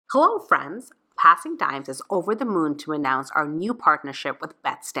Hello, friends! Passing Dimes is over the moon to announce our new partnership with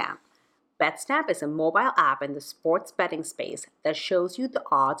BetStamp. BetStamp is a mobile app in the sports betting space that shows you the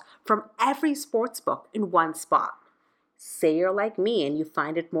odds from every sportsbook in one spot. Say you're like me and you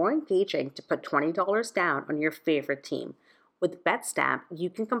find it more engaging to put $20 down on your favorite team. With BetStamp, you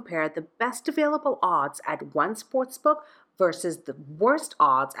can compare the best available odds at one sportsbook versus the worst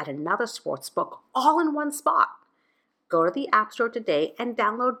odds at another sportsbook all in one spot. Go to the App Store today and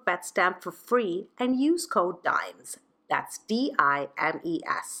download BetStamp for free and use code DIMES. That's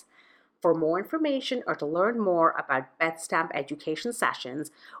DIMES. For more information or to learn more about BetStamp education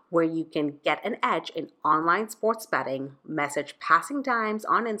sessions where you can get an edge in online sports betting, message Passing Dimes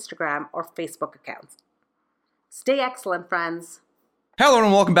on Instagram or Facebook accounts. Stay excellent, friends. Hello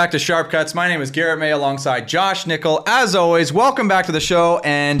and welcome back to Sharp Cuts. My name is Garrett May alongside Josh Nickel. As always, welcome back to the show.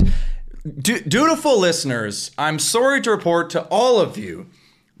 And dutiful listeners, I'm sorry to report to all of you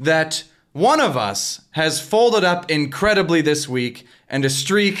that one of us has folded up incredibly this week and a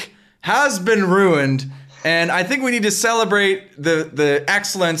streak has been ruined. And I think we need to celebrate the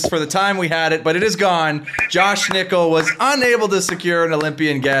excellence for the time we had it, but it is gone. Josh Nickel was unable to secure an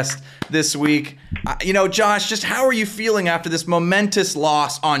Olympian guest this week. Josh, just how are you feeling after this momentous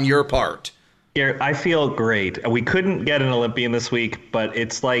loss on your part? Yeah, I feel great. We couldn't get an Olympian this week, but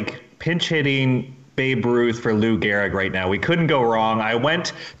it's like pinch hitting Babe Ruth for Lou Gehrig right now. We couldn't go wrong. I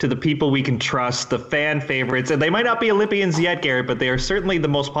went to the people we can trust, the fan favorites, and they might not be Olympians yet, Garrett, but they are certainly the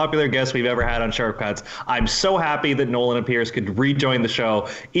most popular guests we've ever had on Sharp Cuts. I'm so happy that Nolan and Pierce could rejoin the show,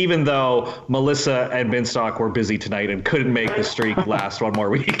 even though Melissa and Binstock were busy tonight and couldn't make the streak last one more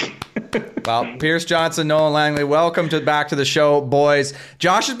week. Well, Pierce Johnson, Nolan Langley, welcome back to the show, boys.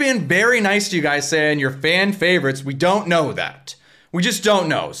 Josh is being very nice to you guys, saying you're fan favorites. We don't know that. We just don't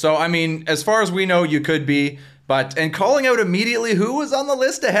know. So, I mean, as far as we know, you could be, and calling out immediately who was on the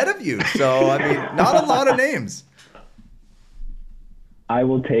list ahead of you. So, I mean, not a lot of names. I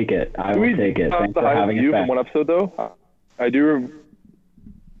will take it. I will take it. Thanks for having us back. From one episode, though. I do.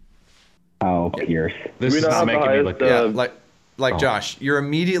 Oh, Pierce. This is not making me look. Yeah, like Josh, you're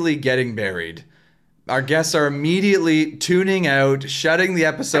immediately getting buried. Our guests are immediately tuning out, shutting the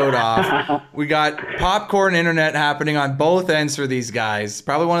episode off. We got popcorn internet happening on both ends for these guys.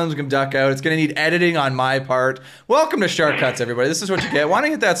 Probably one of them's going to duck out. It's going to need editing on my part. Welcome to Sharp Cuts, everybody. This is what you get. Why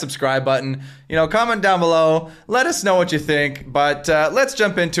don't you hit that subscribe button? Comment down below. Let us know what you think. But let's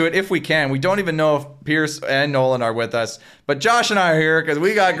jump into it if we can. We don't even know if Pierce and Nolan are with us. But Josh and I are here because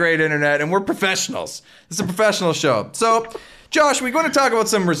we got great internet and we're professionals. This is a professional show. So, Josh, we're going to talk about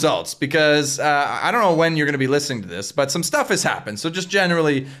some results because I don't know when you're going to be listening to this, but some stuff has happened. So just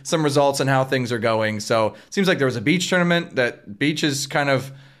generally some results and how things are going. So it seems like there was a beach tournament that beach is kind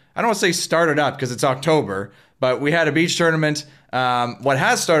of, I don't want to say started up because it's October, but we had a beach tournament. What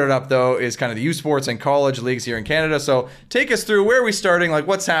has started up, though, is kind of the U Sports and college leagues here in Canada. So take us through where are we starting, like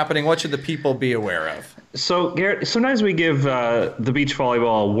what's happening, what should the people be aware of? So, Garrett, sometimes we give the beach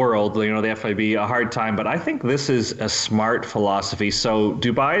volleyball world, the FIB, a hard time, but I think this is a smart philosophy. So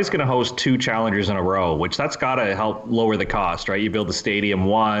Dubai is going to host 2 challengers in a row, which that's got to help lower the cost, right? You build the stadium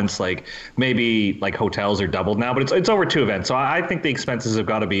once, maybe hotels are doubled now, but it's over 2 events. So I think the expenses have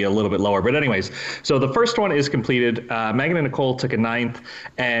got to be a little bit lower. But anyways, so the first one is completed. Megan and Nicole took a 9th,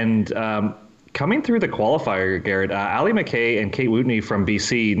 and coming through the qualifier, Garrett, Ali McKay and Kate Wootney from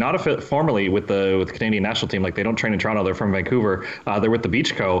BC, not formerly with the Canadian national team, they don't train in Toronto, they're from Vancouver, they're with the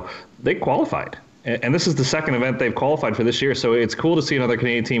Beach Co. They qualified. And this is the second event they've qualified for this year, so it's cool to see another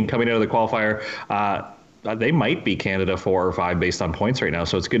Canadian team coming out of the qualifier. They might be Canada 4 or 5 based on points right now,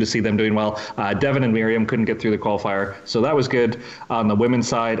 so it's good to see them doing well. Devin and Miriam couldn't get through the qualifier, so that was good. On the women's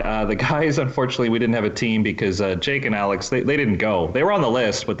side, the guys, unfortunately, we didn't have a team because Jake and Alex, they didn't go. They were on the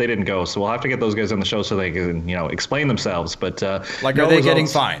list, but they didn't go, so we'll have to get those guys on the show so they can, explain themselves. But are they getting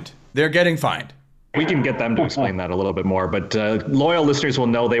fined? They're getting fined. We can get them to explain that a little bit more, but loyal listeners will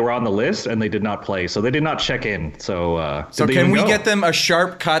know they were on the list and they did not play, so they did not check in. So can we get them a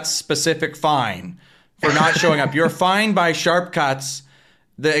Sharp Cuts specific fine for not showing up? You're fined by Sharp Cuts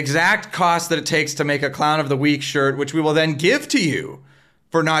the exact cost that it takes to make a Clown of the Week shirt, which we will then give to you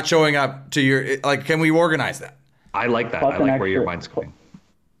for not showing up to your, can we organize that? I like that. Plus I like where your mind's going.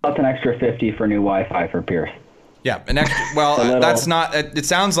 Plus an extra 50 for new Wi-Fi for Pierce. Yeah, an extra, well, that's not, it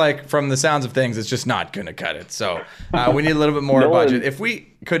sounds like from the sounds of things, it's just not going to cut it. So we need a little bit more budget. If we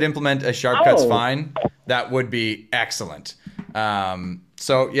could implement a Sharp Cuts fine, that would be excellent.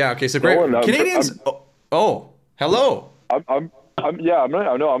 So great. Canadians. Hello. I'm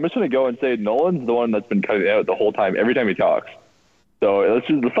just gonna go and say Nolan's the one that's been cutting out the whole time, every time he talks. So let's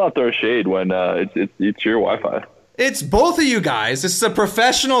not throw shade when it's your Wi-Fi. It's both of you guys. This is a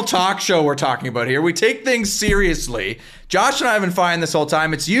professional talk show we're talking about here. We take things seriously. Josh and I have been fine this whole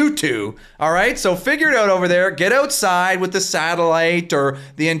time. It's you two, all right? So figure it out over there. Get outside with the satellite or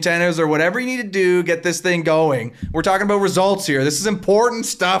the antennas or whatever you need to do. Get this thing going. We're talking about results here. This is important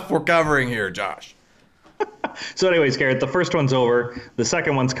stuff we're covering here, Josh. So anyways, Garrett, the first one's over. The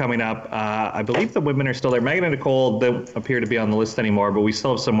second one's coming up. I believe the women are still there. Megan and Nicole don't appear to be on the list anymore, but we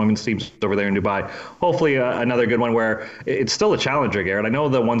still have some women's teams over there in Dubai. Hopefully another good one where it's still a challenger, Garrett. I know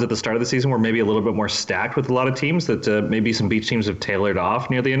the ones at the start of the season were maybe a little bit more stacked with a lot of teams that maybe some beach teams have tailored off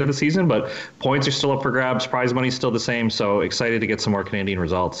near the end of the season, but points are still up for grabs. Prize money's still the same, so excited to get some more Canadian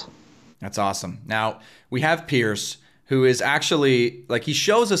results. That's awesome. Now, we have Pierce, who is actually, like, he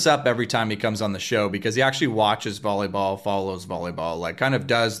shows us up every time he comes on the show because he actually watches volleyball, follows volleyball, like kind of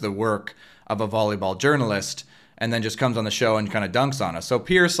does the work of a volleyball journalist, and then just comes on the show and kind of dunks on us. So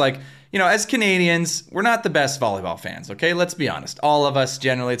Pierce, like, you know, as Canadians, we're not the best volleyball fans, okay? Let's be honest. All of us,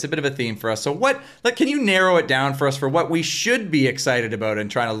 generally, it's a bit of a theme for us. So what, like, can you narrow it down for us for what we should be excited about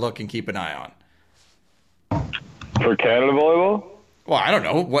and trying to look and keep an eye on? For Canada volleyball? Well, I don't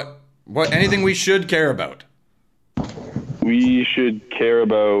know. What anything we should care about? We should care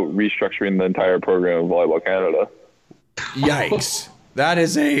about restructuring the entire program of Volleyball Canada. Yikes. That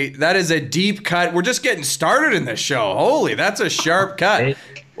is a deep cut. We're just getting started in this show. Holy, that's a sharp cut.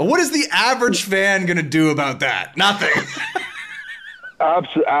 Well, what is the average fan going to do about that? Nothing.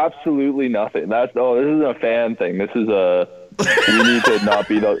 Absolutely nothing. This isn't a fan thing. This is we need to not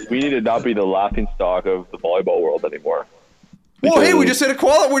be the laughing stock of the volleyball world anymore. Well, hey, we just hit a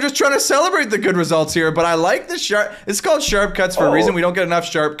quality. We're just trying to celebrate the good results here. But I like the sharp. It's called sharp cuts for a reason. We don't get enough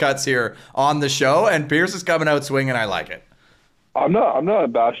sharp cuts here on the show, and Pierce is coming out swinging. I like it. I'm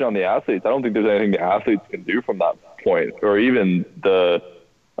not bashing on the athletes. I don't think there's anything the athletes can do from that point, or even the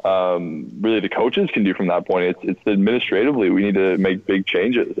really the coaches can do from that point. It's administratively we need to make big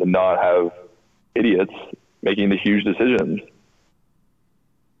changes and not have idiots making the huge decisions.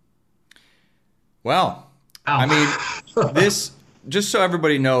 Well, I mean, this, just so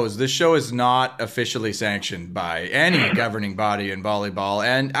everybody knows, this show is not officially sanctioned by any governing body in volleyball.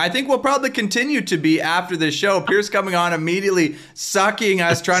 And I think we'll probably continue to be after this show. Pierce coming on immediately sucking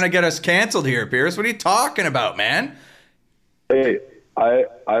us, trying to get us canceled here. Pierce, what are you talking about, man? Hey, I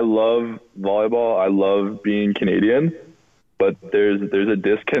love volleyball. I love being Canadian. But there's a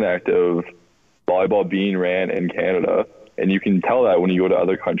disconnect of volleyball being ran in Canada. And you can tell that when you go to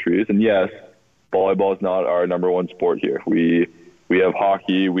other countries. And yes, volleyball is not our number one sport here. We have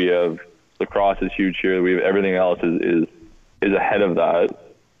hockey, we have lacrosse is huge here. We have everything else is ahead of that,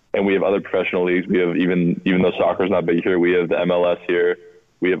 and we have other professional leagues. We have even though soccer is not big here, we have the MLS here.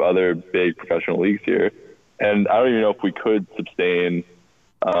 We have other big professional leagues here, and I don't even know if we could sustain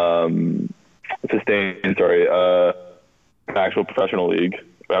an actual professional league.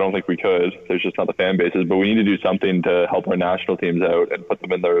 I don't think we could. There's just not the fan bases, but we need to do something to help our national teams out and put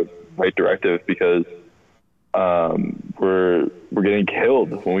them in the right directive because we're getting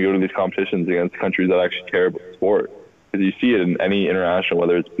killed when we go to these competitions against countries that actually care about sport. Because you see it in any international,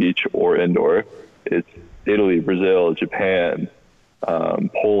 whether it's beach or indoor. It's Italy, Brazil, Japan,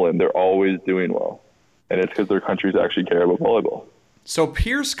 Poland. They're always doing well, and it's because their countries actually care about volleyball. So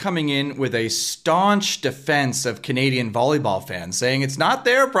Pierce coming in with a staunch defense of Canadian volleyball fans, saying it's not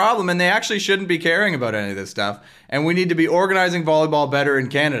their problem and they actually shouldn't be caring about any of this stuff, and we need to be organizing volleyball better in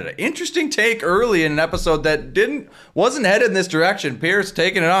Canada. Interesting take early in an episode that wasn't headed in this direction. Pierce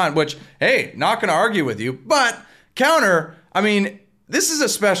taking it on, which, hey, not going to argue with you, but counter, I mean, this is a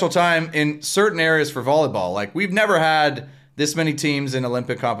special time in certain areas for volleyball. Like, we've never had this many teams in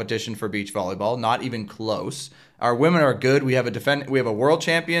Olympic competition for beach volleyball, not even close. Our women are good. We have a world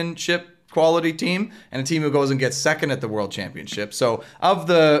championship quality team and a team who goes and gets second at the world championship. So of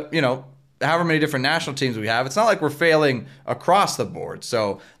the, however many different national teams we have, it's not like we're failing across the board.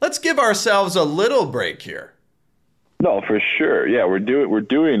 So let's give ourselves a little break here. No, for sure. Yeah, we're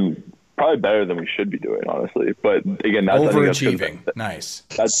doing probably better than we should be doing, honestly. But again, that's overachieving. Nice.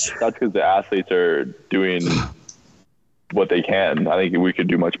 That's because the athletes are doing what they can. I think we could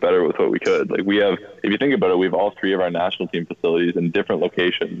do much better with what we could. Like, we have, if you think about it, we have all three of our national team facilities in different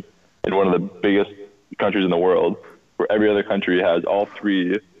locations in one of the biggest countries in the world, where every other country has all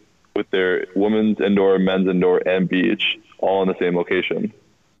three with their women's indoor, men's indoor, and beach all in the same location,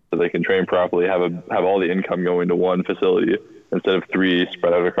 so they can train properly, have all the income going to one facility instead of three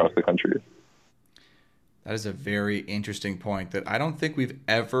spread out across the country. That is a very interesting point that I don't think we've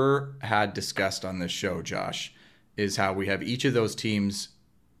ever had discussed on this show, Josh, is how we have each of those teams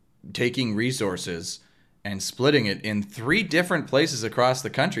taking resources and splitting it in three different places across the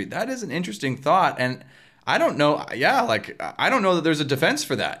country. That is an interesting thought. And I don't know. Yeah, like I don't know that there's a defense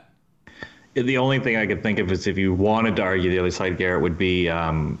for that. The only thing I could think of is if you wanted to argue the other side, Garrett, would be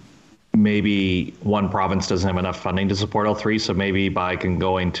maybe one province doesn't have enough funding to support all three. So maybe by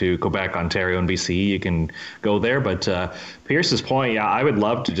going to Quebec, Ontario, and BC, you can go there. But Pierce's point, yeah, I would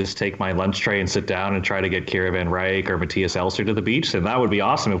love to just take my lunch tray and sit down and try to get Kira Van Ryk or Matthias Elster to the beach. And that would be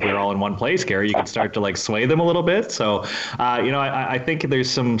awesome if we were all in one place, Gary. You could start to like sway them a little bit. So, I think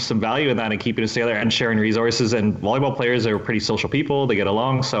there's some value in that and keeping us together and sharing resources. And volleyball players are pretty social people. They get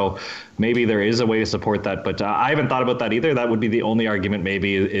along. So maybe there is a way to support that. But I haven't thought about that either. That would be the only argument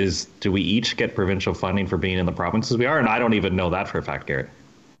maybe is do we each get provincial funding for being in the provinces we are? And I don't even know that for a fact, Garrett.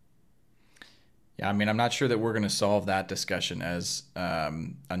 Yeah, I mean, I'm not sure that we're going to solve that discussion as a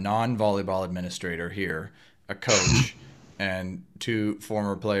non-volleyball administrator here, a coach, and two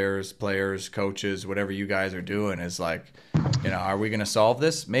former players, coaches, whatever you guys are doing is like, are we going to solve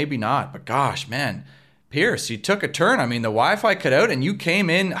this? Maybe not. But gosh, man, Pierce, you took a turn. I mean, the Wi-Fi cut out and you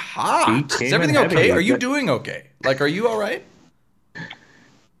came in hot. Is everything okay? Are you doing okay? Like, are you all right?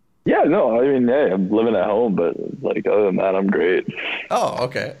 Yeah, no, I mean, hey, I'm living at home, but like other than that, I'm great. Oh,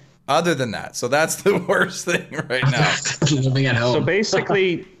 okay. Other than that, so that's the worst thing right now. Living at home. So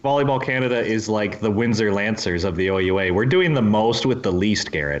basically, Volleyball Canada is like the Windsor Lancers of the OUA. We're doing the most with the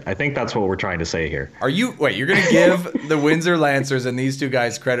least, Garrett. I think that's what we're trying to say here. You're going to give the Windsor Lancers and these two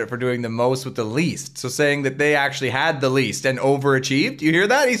guys credit for doing the most with the least. So saying that they actually had the least and overachieved. You hear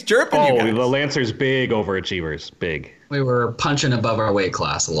that? He's chirping you guys. The Lancers, big overachievers. Big. We were punching above our weight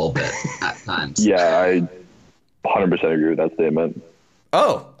class a little bit at times. Yeah, I 100% agree with that statement.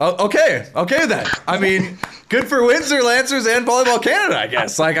 Oh, okay then. I mean, good for Windsor Lancers and Volleyball Canada, I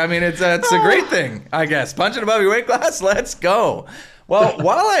guess. Like, I mean, it's a great thing, I guess. Punching above your weight class, let's go. Well,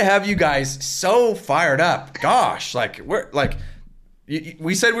 while I have you guys so fired up, gosh,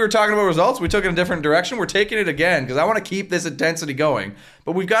 we said we were talking about results. We took it in a different direction. We're taking it again because I want to keep this intensity going.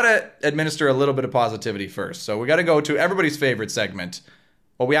 But we've got to administer a little bit of positivity first. So we got to go to everybody's favorite segment.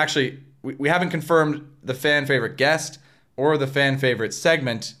 Well, we haven't confirmed the fan favorite guest or the fan favorite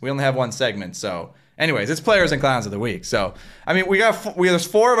segment. We only have one segment. So anyways, it's Players and Clowns of the Week. So, I mean, there's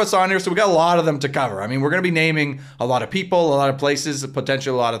 4 of us on here, so we got a lot of them to cover. I mean, we're going to be naming a lot of people, a lot of places,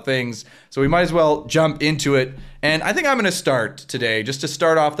 potentially a lot of things. So we might as well jump into it. And I think I'm going to start today just to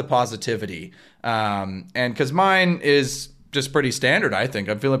start off the positivity. And because mine is just pretty standard, I think.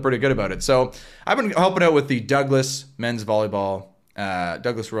 I'm feeling pretty good about it. So I've been helping out with the Douglas Royals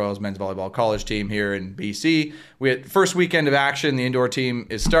men's volleyball college team here in BC. We had first weekend of action. The indoor team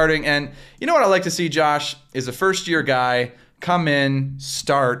is starting. And you know what I like to see, Josh, is a first-year guy come in,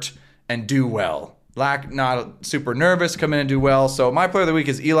 start, and do well. Not super nervous, come in and do well. So my player of the week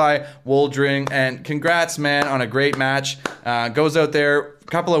is Eli Woldring. And congrats, man, on a great match. Goes out there, a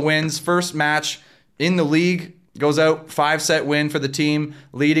couple of wins. First match in the league. Goes out, 5-set win for the team,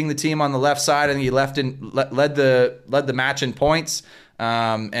 leading the team on the left side. I think he led the match in points,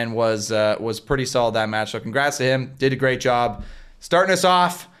 and was pretty solid that match. So congrats to him. Did a great job. Starting us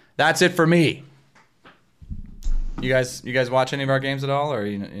off. That's it for me. You guys watch any of our games at all, or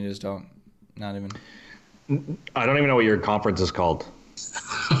you just don't? Not even. I don't even know what your conference is called.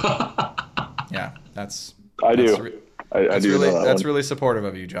 Yeah, that's. I do. I do. That's really supportive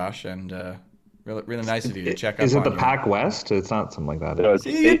of you, Josh, and. Really nice of you to check out. Is it the Pac West? It's not something like that. No,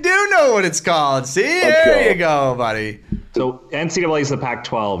 See, you do know what it's called. See, there you go, buddy. So NCAA is the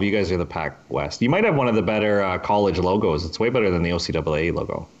Pac-12. You guys are the Pac West. You might have one of the better college logos. It's way better than the OCAA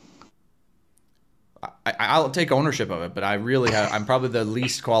logo. I'll take ownership of it, but I'm probably the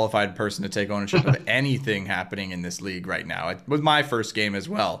least qualified person to take ownership of anything happening in this league right now. It was my first game as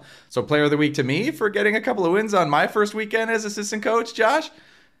well. So player of the week to me for getting a couple of wins on my first weekend as assistant coach, Josh.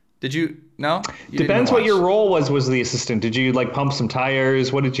 Did you? No? Depends what your role was the assistant. Did you pump some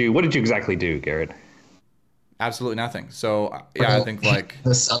tires? What did you exactly do, Garrett? Absolutely nothing. So yeah, I think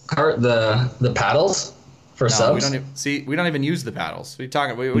the sub cart, the paddles for subs. We don't even use the paddles. What are you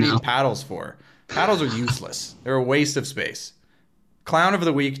talking? What do you need paddles for? Paddles are useless. They're a waste of space. Clown of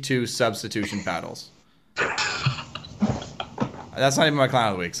the week to substitution paddles. That's not even my clown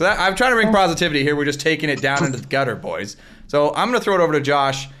of the week. So I'm trying to bring positivity here. We're just taking it down into the gutter, boys. So I'm going to throw it over to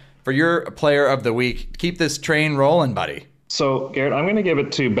Josh for your player of the week. Keep this train rolling, buddy. So, Garrett, I'm going to give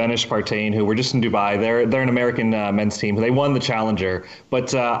it to Benish Partain, who we're just in Dubai. They're an American men's team. They won the Challenger.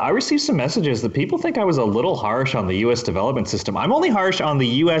 But I received some messages that people think I was a little harsh on the U.S. development system. I'm only harsh on the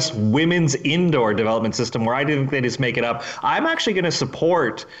U.S. women's indoor development system, where I didn't they just make it up. I'm actually going to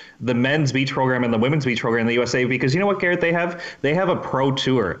support the men's beach program and the women's beach program in the USA because you know what, Garrett? They have a pro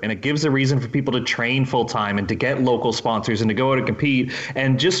tour, and it gives a reason for people to train full time and to get local sponsors and to go out and compete.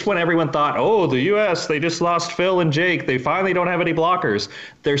 And just when everyone thought, oh, the U.S., they just lost Phil and Jake, they finally don't have any blockers,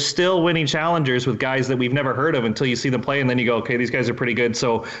 they're still winning challengers with guys that we've never heard of until you see them play, and then you go, okay, these guys are pretty good.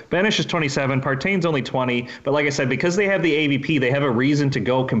 So Benish is 27, Partain's only 20, but like I said, because they have the AVP, they have a reason to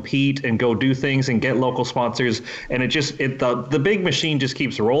go compete and go do things and get local sponsors, and the big machine just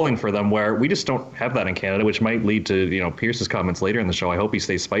keeps rolling for them, where we just don't have that in Canada, which might lead to Pierce's comments later in the show. I hope he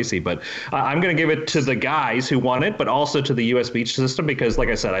stays spicy, but I'm going to give it to the guys who won it, but also to the U.S. beach system because, like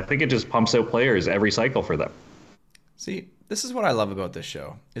I said, I think it just pumps out players every cycle for them. See, this is what I love about this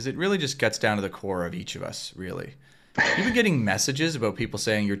show, is it really just gets down to the core of each of us, really. You've been getting messages about people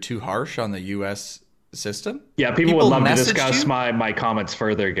saying you're too harsh on the U.S. system? Yeah, people would love to discuss my comments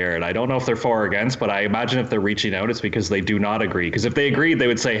further, Garrett. I don't know if they're for or against, but I imagine if they're reaching out, it's because they do not agree. Because if they agreed, they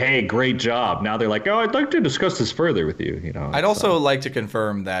would say, hey, great job. Now they're like, oh, I'd like to discuss this further with you. I'd also like to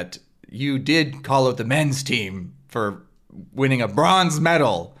confirm that you did call out the men's team for winning a bronze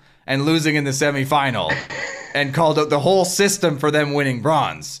medal and losing in the semifinal. And called out the whole system for them winning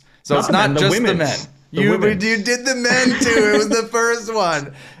bronze. So it's not just the men. You did the men too. It was the first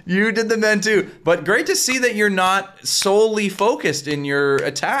one. You did the men too. But great to see that you're not solely focused in your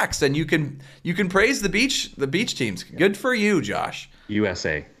attacks, and you can praise the beach teams. Good for you, Josh.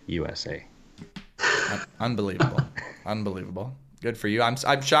 USA. Unbelievable. Good for you. I'm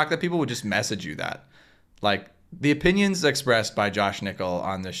shocked that people would just message you that. Like, the opinions expressed by Josh Nickel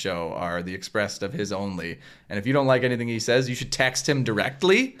on this show are the expressed of his only. And if you don't like anything he says, you should text him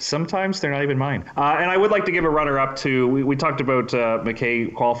directly. Sometimes they're not even mine. And I would like to give a runner-up to, we talked about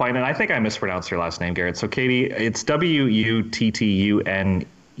McKay qualifying, and I think I mispronounced her last name, Garrett. So, Katie, it's Wuttunee.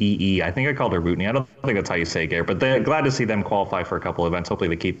 I think I called her Wuttunee. I don't think that's how you say it, Garrett. But glad to see them qualify for a couple events. Hopefully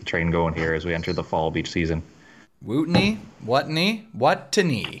they keep the train going here as we enter the fall beach season. Wuttunee?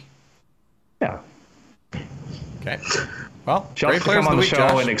 Yeah. Okay. Well, great players come on the show,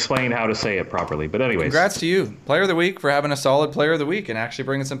 Josh, and explain how to say it properly. But anyways. Congrats to you. Player of the week for having a solid player of the week and actually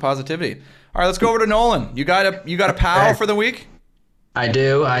bringing some positivity. All right, let's go over to Nolan. You got a pal for the week? I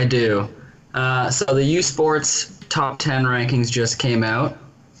do. So the U Sports top 10 rankings just came out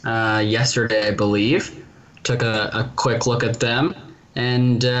yesterday, I believe. Took a quick look at them.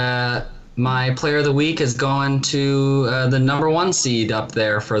 And my player of the week is going to the number 1 seed up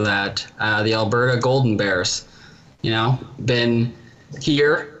there for that, the Alberta Golden Bears. Been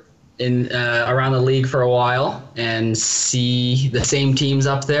here in around the league for a while and see the same teams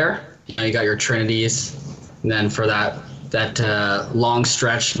up there. You got your Trinities, and then for that long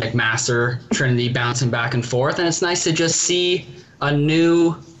stretch, McMaster, Trinity bouncing back and forth, and it's nice to just see a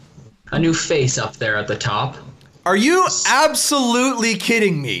new face up there at the top. Are you absolutely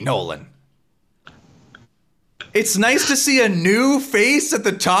kidding me, Nolan? It's nice to see a new face at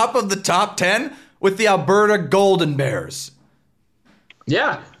the top of the top 10 with the Alberta Golden Bears.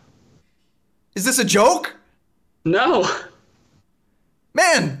 Yeah. Is this a joke? No.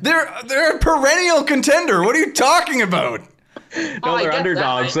 Man, they're a perennial contender. What are you talking about? No, they're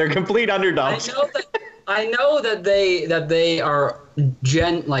underdogs. They're complete underdogs. I know that they are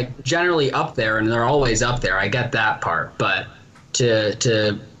generally up there, and they're always up there. I get that part, but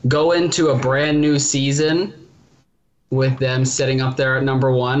to go into a brand new season with them sitting up there at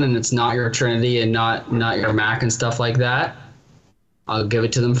number 1, and it's not your Trinity and not your Mac and stuff like that, I'll give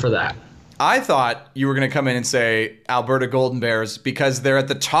it to them for that. I thought you were going to come in and say Alberta Golden Bears because they're at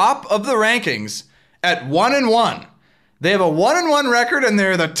the top of the rankings at 1-1. They have a 1-1 record, and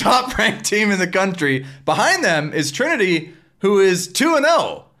they're the top ranked team in the country. Behind them is Trinity, who is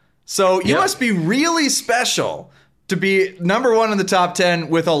 2-0. So you must be really special to be number 1 in the top 10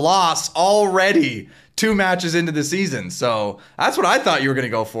 with a loss already 2 matches into the season. So that's what I thought you were going to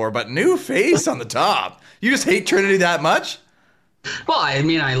go for. But new face on the top. You just hate Trinity that much? Well, I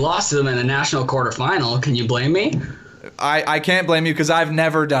mean, I lost to them in the national quarterfinal. Can you blame me? I can't blame you because I've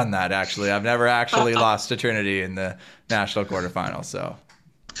never done that, actually. I've never actually lost to Trinity in the national quarterfinal. So,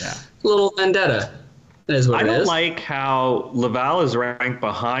 yeah. Little vendetta. That is what it is. I don't like how Laval is ranked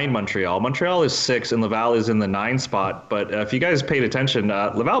behind Montreal. Montreal is 6 and Laval is in the 9 spot. But if you guys paid attention,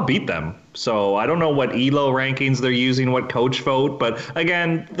 Laval beat them. So I don't know what ELO rankings they're using, what coach vote. But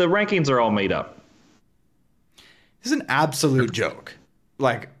again, the rankings are all made up. This is an absolute joke.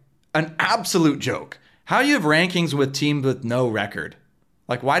 Like, an absolute joke. How do you have rankings with teams with no record?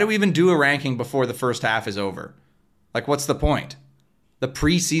 Like, why do we even do a ranking before the first half is over? Like, what's the point? The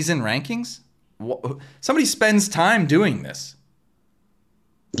preseason rankings? Somebody spends time doing this.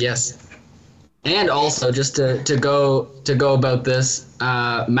 Yes. And also, just to go about this,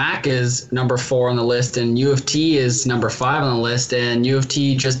 Mac is number 4 on the list, and U of T is number 5 on the list, and U of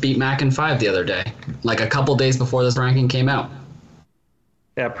T just beat Mac in 5 the other day, like a couple days before this ranking came out.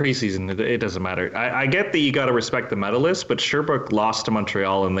 Yeah, preseason, it doesn't matter. I get that you got to respect the medalists, but Sherbrooke lost to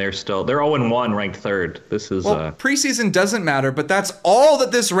Montreal, and they're 0-1, ranked 3rd. This is preseason doesn't matter, but that's all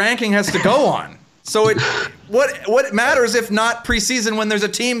that this ranking has to go on. So what matters if not preseason when there's a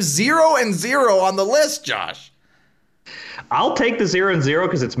team 0-0 on the list, Josh? I'll take the 0-0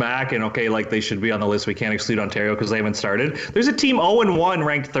 because it's Mac, and okay, like they should be on the list. We can't exclude Ontario because they haven't started. There's a team 0-1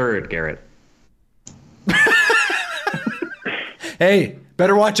 ranked 3rd, Garrett. Hey,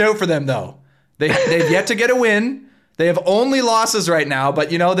 better watch out for them though. They've yet to get a win. They have only losses right now, but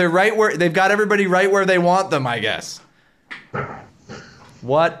they're right where they've got everybody right where they want them, I guess.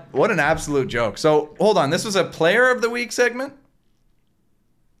 What an absolute joke. So hold on, this was a player of the week segment?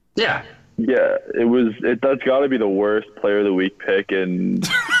 Yeah. Yeah, that's got to be the worst player of the week pick in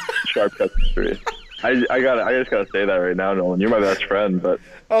Sharp Cuts history. I just gotta say that right now, Nolan. You're my best friend, but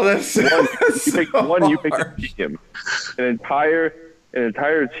that's you picked a team, an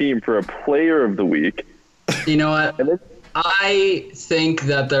entire team for a player of the week. You know what? I think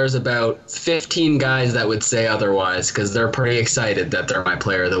that there's about 15 guys that would say otherwise because they're pretty excited that they're my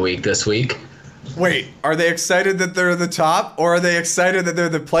player of the week this week. Wait, are they excited that they're the top, or are they excited that they're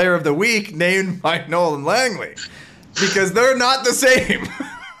the player of the week named by Nolan Langley? Because they're not the same.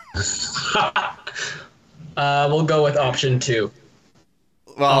 We'll go with option 2.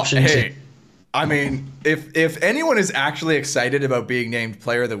 Well, option 2. I mean, if anyone is actually excited about being named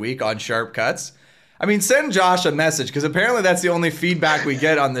player of the week on Sharp Cuts, I mean, send Josh a message, because apparently that's the only feedback we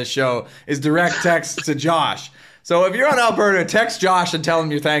get on this show is direct text to Josh. So if you're on Alberta, text Josh and tell him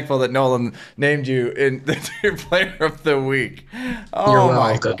you're thankful that Nolan named you in your player of the week. Oh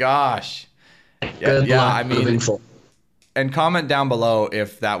my gosh. Good luck. I mean, and comment down below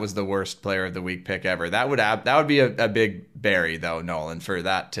if that was the worst player of the week pick ever. That would be a big berry though, Nolan, for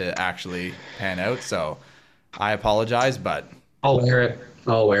that to actually pan out. So I apologize, but I'll wear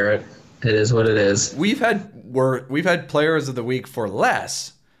it. It is what it is. We've had players of the week for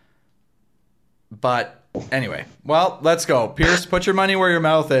less. But anyway, well, let's go. Pierce, put your money where your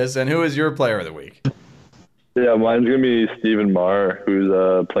mouth is, and who is your player of the week? Yeah, mine's going to be Steven Marr,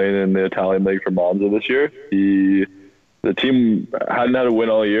 who's playing in the Italian League for Monza this year. The team hadn't had a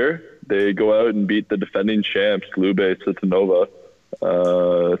win all year. They go out and beat the defending champs, Lube Citanova,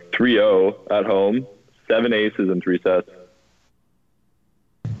 3-0 at home, 7 aces in 3 sets.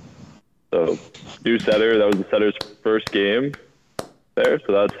 So, new setter. That was the setter's first game there.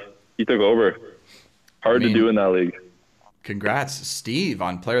 So he took over. Hard to do in that league. Congrats, Steve,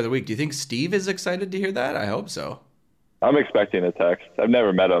 on Player of the Week. Do you think Steve is excited to hear that? I hope so. I'm expecting a text. I've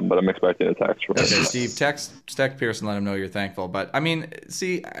never met him, but I'm expecting a text from him. Okay, Steve, text Pierce and let him know you're thankful. But, I mean,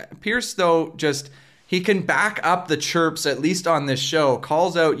 see, Pierce, though, he can back up the chirps, at least on this show,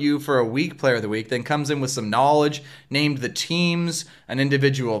 calls out you for a weak player of the week, then comes in with some knowledge, named the teams, an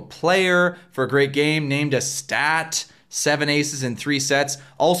individual player for a great game, named a stat, 7 aces in 3 sets,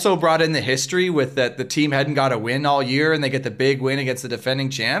 also brought in the history with that the team hadn't got a win all year and they get the big win against the defending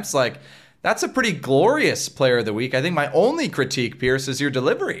champs. Like, that's a pretty glorious player of the week. I think my only critique, Pierce, is your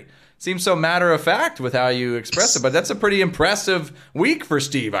delivery. Seems so matter of fact with how you express it, but that's a pretty impressive week for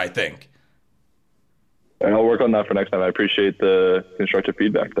Steve, I think. And I'll work on that for next time. I appreciate the constructive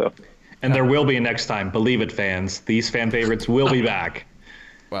feedback, though. And there will be a next time. Believe it, fans. These fan favorites will be back.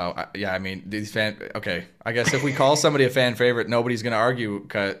 Well, yeah, I mean, okay. I guess if we call somebody a fan favorite, nobody's going to argue.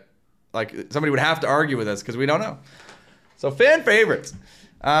 Like, somebody would have to argue with us because we don't know. So, fan favorites.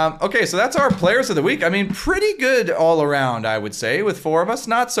 Okay, so that's our players of the week. I mean, pretty good all around, I would say, with 4 of us.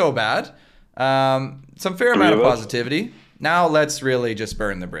 Not so bad. Some fair amount of positivity. Now let's really just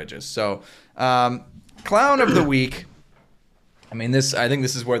burn the bridges. So, Clown of the week. I mean, I think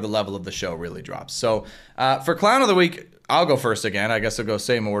this is where the level of the show really drops. So, for Clown of the week, I'll go first again. I guess I'll go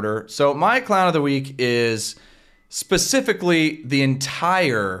same order. So, my Clown of the week is specifically the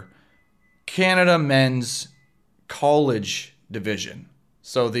entire Canada men's college division.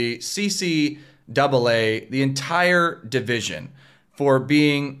 So, the CCAA, the entire division, for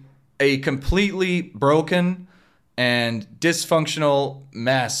being a completely broken and dysfunctional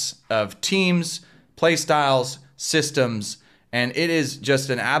mess of teams, play styles, systems, and it is just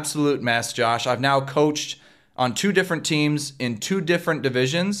an absolute mess, Josh. I've now coached on 2 different teams in 2 different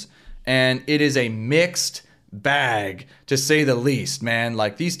divisions, and it is a mixed bag, to say the least, man.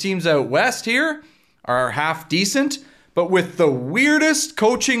 Like, these teams out west here are half decent, but with the weirdest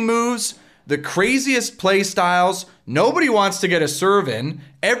coaching moves, the craziest play styles. Nobody wants to get a serve in.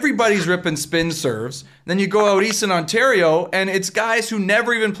 Everybody's ripping spin serves. Then you go out east in Ontario, and it's guys who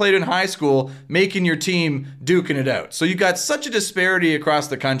never even played in high school making your team duking it out. So you got such a disparity across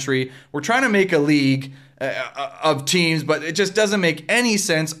the country. We're trying to make a league of teams, but it just doesn't make any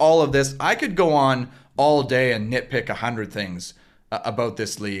sense, all of this. I could go on all day and nitpick 100 things about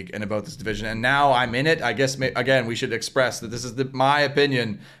this league and about this division, and now I'm in it. I guess, again, we should express that this is my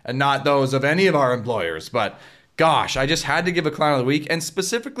opinion and not those of any of our employers, but gosh, I just had to give a clown of the week. And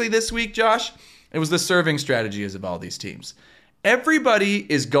specifically this week, Josh, it was the serving strategies of all these teams. Everybody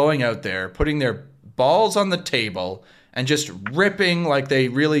is going out there, putting their balls on the table and just ripping like they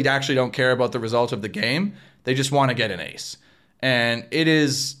really actually don't care about the result of the game. They just want to get an ace. And it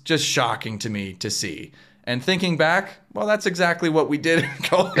is just shocking to me to see. And thinking back, well, that's exactly what we did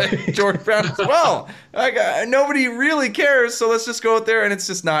in George Brown as well. Nobody really cares, so let's just go out there, and it's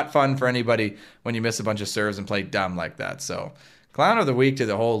just not fun for anybody when you miss a bunch of serves and play dumb like that. So, clown of the week to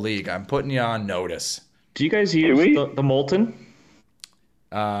the whole league. I'm putting you on notice. Do you guys use the Molten?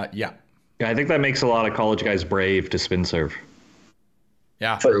 Yeah. Yeah, I think that makes a lot of college guys brave to spin serve.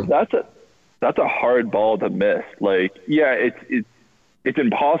 Yeah. True. That's a hard ball to miss. Like, yeah, it's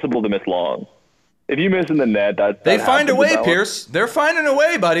impossible to miss long. If you miss in the net, they find a way, Pierce. They're finding a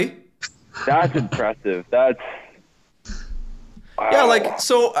way, buddy. That's impressive. That's yeah. Like,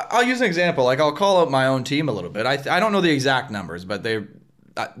 so I'll use an example. Like, I'll call out my own team a little bit. I don't know the exact numbers, but the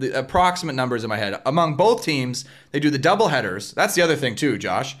approximate numbers in my head. Among both teams, they do the double headers. That's the other thing too,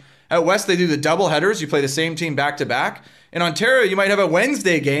 Josh. Out west, they do the double headers. You play the same team back to back. In Ontario, you might have a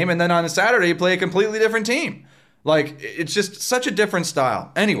Wednesday game, and then on a Saturday, you play a completely different team. Like, it's just such a different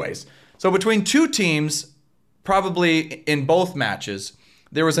style. Anyways. So between two teams, probably in both matches,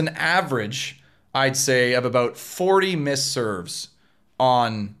 there was an average, I'd say, of about 40 missed serves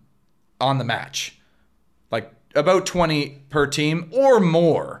on the match. Like about 20 per team or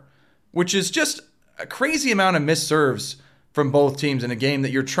more, which is just a crazy amount of missed serves from both teams in a game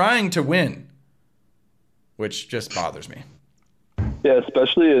that you're trying to win, which just bothers me. Yeah,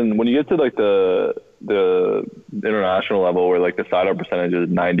 especially when you get to like the international level where like the side-out percentage is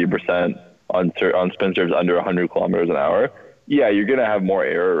 90% on spin serves under 100 kilometers an hour. Yeah, you're gonna have more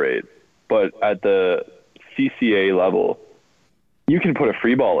error rate, but at the CCA level, you can put a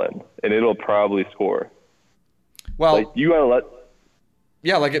free ball in and it'll probably score. Well, like, you gotta let.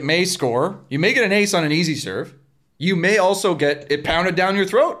 Yeah, like it may score. You may get an ace on an easy serve. You may also get it pounded down your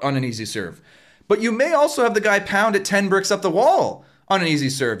throat on an easy serve, but you may also have the guy pound it 10 bricks up the wall on an easy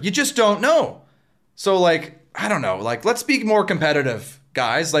serve. You just don't know. So, like, I don't know. Like, let's be more competitive,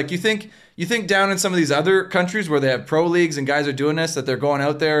 guys. Like, you think down in some of these other countries where they have pro leagues and guys are doing this, that they're going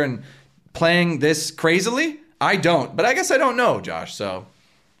out there and playing this crazily? I don't. But I guess I don't know, Josh. So,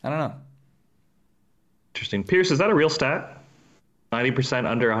 I don't know. Interesting. Pierce, is that a real stat? 90%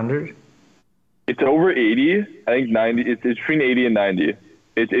 under 100? It's over 80. I think 90. It's between 80 and 90.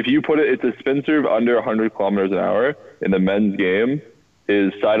 If you put it's a spin serve under 100 kilometers an hour in the men's game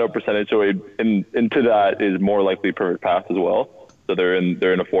is side-out percentage. So into that is more likely perfect pass as well. So they're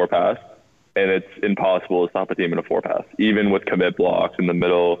in a 4 pass, and it's impossible to stop a team in a 4 pass, even with commit blocks in the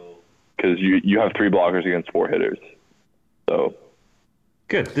middle, because you have 3 blockers against 4 hitters. So.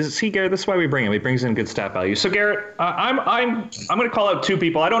 Good. Garrett, this is why we bring him. He brings in good stat value. So, Garrett, I'm going to call out 2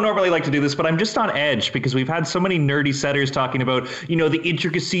 people. I don't normally like to do this, but I'm just on edge because we've had so many nerdy setters talking about, the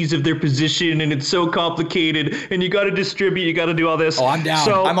intricacies of their position, and it's so complicated, and you got to distribute, you got to do all this. Oh, I'm down.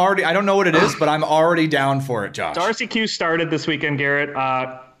 So, I don't know what it is, but I'm already down for it, Josh. RCQ started this weekend, Garrett.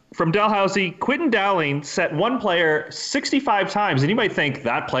 From Dalhousie, Quinton Dowling set one player 65 times, and you might think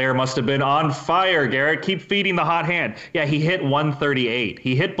that player must have been on fire, Garrett. Keep feeding the hot hand. Yeah, he hit 138.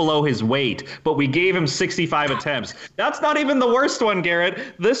 He hit below his weight, but we gave him 65 attempts. That's not even the worst one, Garrett.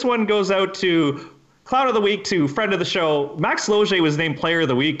 This one goes out to Clown of the Week, to friend of the show. Max Loge was named Player of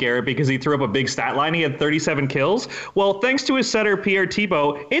the Week, Garrett, because he threw up a big stat line. He had 37 kills. Well, thanks to his setter, Pierre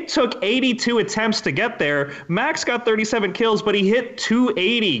Thibault, it took 82 attempts to get there. Max got 37 kills, but he hit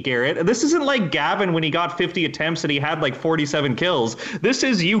 280, Garrett. This isn't like Gavin when he got 50 attempts and he had like 47 kills. This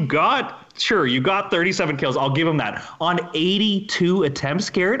is you got Sure, you got 37 kills. I'll give him that. On 82 attempts,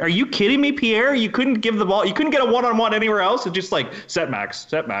 Garrett? Are you kidding me, Pierre? You couldn't give the ball. You couldn't get a one-on-one anywhere else. It's just like set max,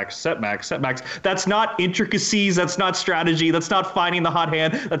 set max, set max, set max. That's not intricacies. That's not strategy. That's not finding the hot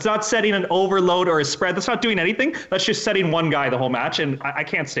hand. That's not setting an overload or a spread. That's not doing anything. That's just setting one guy the whole match. And I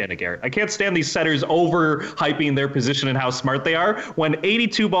can't stand it, Garrett. I can't stand these setters over-hyping their position and how smart they are when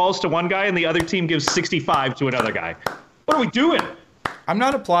 82 balls to one guy and the other team gives 65 to another guy. What are we doing? I'm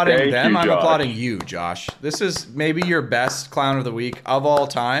not applauding Thank them. you, I'm Josh. applauding you, Josh. This is maybe your best clown of the week of all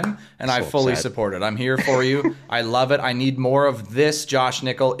time, and I fully support it. I'm here for you. I love it. I need more of this Josh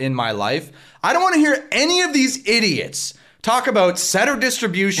Nickel in my life. I don't want to hear any of these idiots talk about setter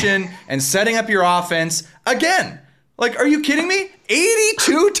distribution and setting up your offense again. Like, are you kidding me?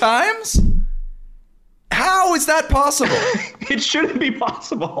 82 times? How is that possible? It shouldn't be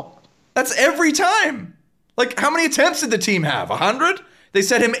possible. That's every time. Like, how many attempts did the team have? 100? They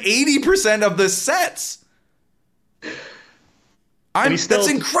set him 80% of the sets. That's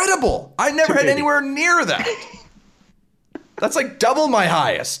incredible. I never had anywhere near that. That's like double my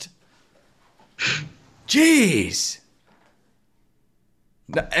highest. Jeez.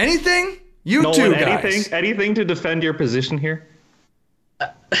 Anything? You Nolan, two guys. anything to defend your position here?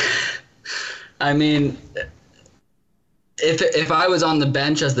 I mean, if I was on the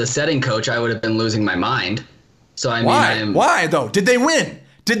bench as the setting coach, I would have been losing my mind. So I mean, Why though? Did they win?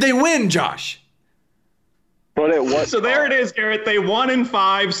 Did they win, Josh? But at what? So there it is, Garrett. They won in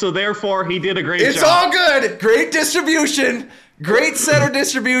 5, so therefore he did a great job. It's all good. Great distribution. Great setter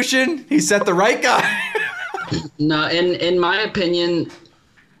distribution. He set the right guy. No, in my opinion,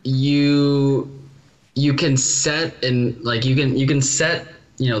 you can set you can set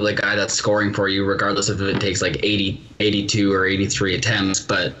the guy that's scoring for you, regardless if it takes like 80, 82 or 83 attempts,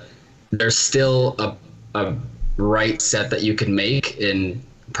 but there's still a right set that you can make. In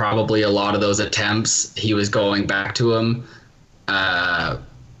probably a lot of those attempts, he was going back to him,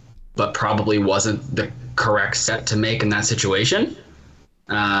 but probably wasn't the correct set to make in that situation.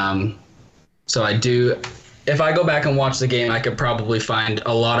 So if I go back and watch the game, I could probably find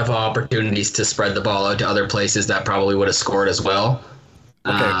a lot of opportunities to spread the ball out to other places that probably would have scored as well.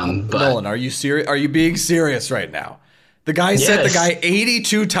 Okay, Nolan, are you serious? Are you being serious right now? The guy set the guy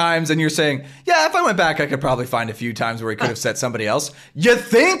 82 times, and you're saying, yeah, if I went back, I could probably find a few times where he could have set somebody else. You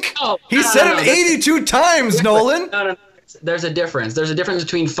think? He set him 82 times, Nolan. No. There's a difference. There's a difference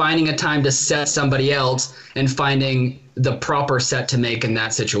between finding a time to set somebody else and finding the proper set to make in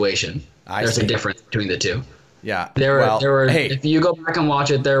that situation. There's a difference between the two. Yeah. There were. If you go back and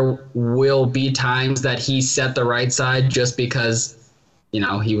watch it, there will be times that he set the right side just because,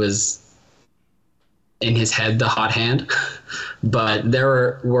 he was in his head the hot hand. But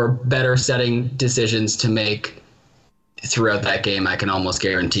there were better setting decisions to make throughout that game, I can almost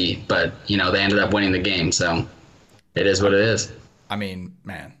guarantee. But, they ended up winning the game, so it is what it is. I mean,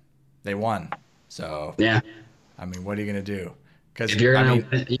 man, they won. So, yeah. I mean, what are you going to do? Because,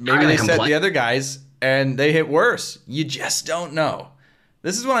 maybe they set the other guys and they hit worse. You just don't know.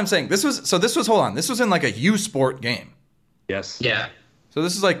 This is what I'm saying. This was in like a U Sport game. Yes. Yeah. So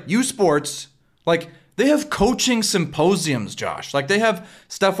this is like U Sports, like they have coaching symposiums, Josh. Like they have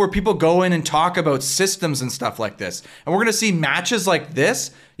stuff where people go in and talk about systems and stuff like this. And we're going to see matches like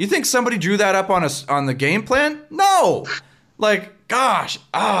this. You think somebody drew that up on the game plan? No. Like, gosh,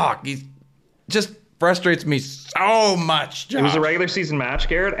 he just frustrates me so much, Josh. It was a regular season match,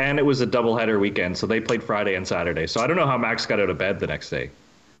 Garrett, and it was a doubleheader weekend, so they played Friday and Saturday. So I don't know how Max got out of bed the next day.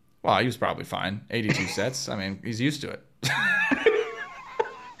 Well, he was probably fine. 82 sets. I mean, he's used to it.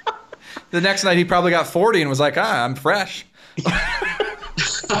 The next night, he probably got 40 and was like, I'm fresh.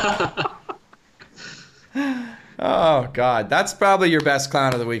 Oh, God. That's probably your best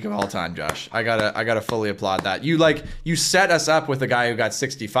clown of the week of all time, Josh. I gotta fully applaud that. You set us up with a guy who got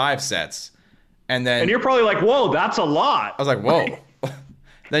 65 sets. And you're probably like, whoa, that's a lot. I was like, whoa.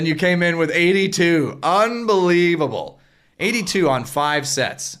 Then you came in with 82. Unbelievable. 82 on 5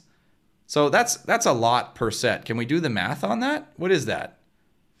 sets. So that's a lot per set. Can we do the math on that? What is that?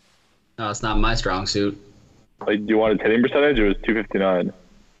 No, it's not my strong suit. Like, do you want a hitting percentage? It was 259.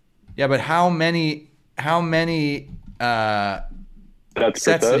 Yeah, but how many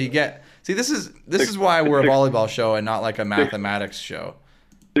sets did he get? See, this is why we're a volleyball show and not like a mathematics show.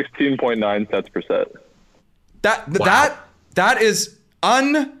 16.9 sets per set. That is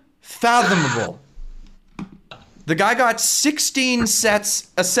unfathomable. The guy got 16 sets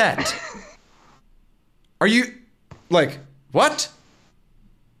a set. Are you like, what?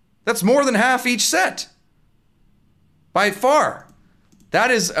 That's more than half each set. By far. That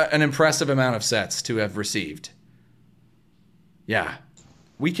is an impressive amount of sets to have received. Yeah.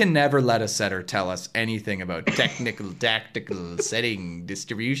 we can never let a setter tell us anything about technical, tactical, setting,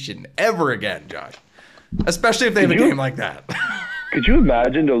 distribution ever again, Josh. Especially if they have a game like that. Could you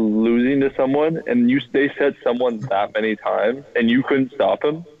imagine losing to someone and they set someone that many times and you couldn't stop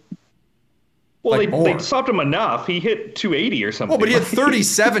him? Well, Like they more. stopped him enough. He hit 280 or something. Well, but he had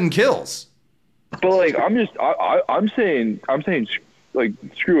 37 kills. But like, I'm saying, like,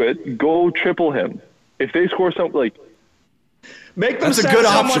 screw it, go triple him. If they score something, like, Make them That's a set good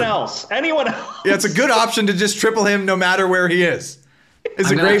someone option. else. Anyone else. Yeah, it's a good option to just triple him no matter where he is. It's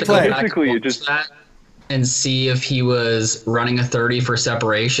I'm a gonna great have to go play. back and Basically, it watch just- that and see if he was running a 30 for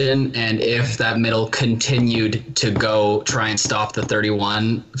separation and if that middle continued to go try and stop the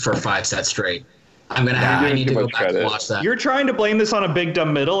 31 for 5 sets straight. I need to go much back and credit. watch that. You're trying to blame this on a big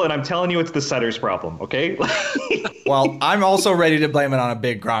dumb middle, and I'm telling you it's the setter's problem, okay? Well, I'm also ready to blame it on a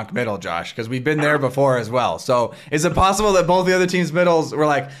big Gronk middle, Josh, because we've been there before as well. So is it possible that both the other team's middles were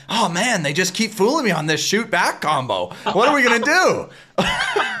like, oh man, they just keep fooling me on this shoot back combo. What are we going to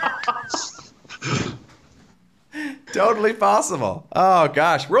do? Totally possible. Oh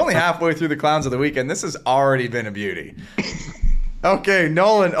gosh, we're only halfway through the Clowns of the Weekend. This has already been a beauty. Okay,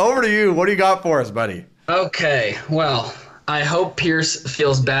 Nolan, over to you. What do you got for us, buddy? Okay, well, I hope Pierce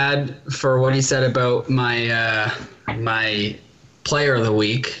feels bad for what he said about my my player of the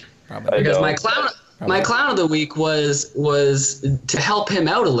week, Probably. because know. my clown of the week was to help him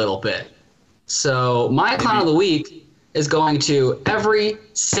out a little bit. So my clown of the week is going to every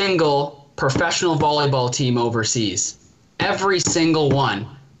single professional volleyball team overseas, every single one.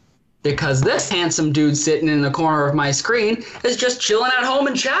 Because this handsome dude sitting in the corner of my screen is just chilling at home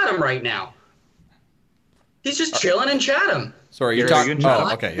in Chatham right now. He's just chilling in Chatham. Sorry, you're Very talking. good Oh,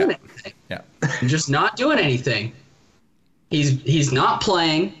 job. okay, Doing yeah, anything. yeah. Just not doing anything. He's not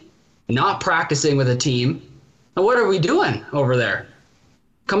playing, not practicing with a team. Now what are we doing over there?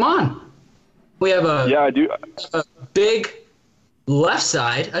 Come on. We have yeah, I do. a big left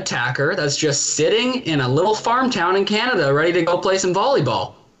side attacker that's just sitting in a little farm town in Canada ready to go play some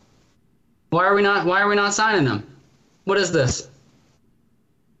volleyball. Why are we not signing him? What is this?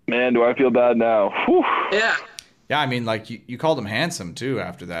 Man, do I feel bad now? Whew. Yeah. Yeah, I mean, like, you called him handsome, too,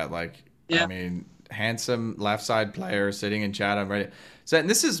 after that. Like, Yeah. I mean, handsome left side player sitting in Chatham. Right? So, and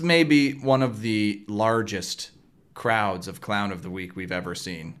this is maybe one of the largest crowds of Clown of the Week we've ever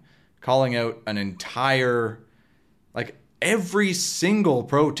seen. Calling out an entire, like, every single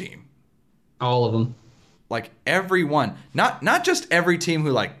pro team. All of them. Like, every one. Not just every team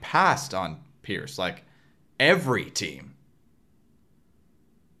who, like, passed on Pierce. Like, every team.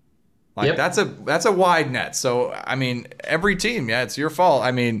 Like, Yep. that's a wide net. So, I mean, every team, yeah, it's your fault.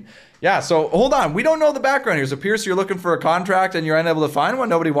 I mean, yeah, so hold on. We don't know the background here. So, Pierce, you're looking for a contract and you're unable to find one?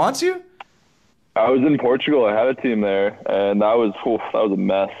 Nobody wants you? I was in Portugal. I had a team there, and that was a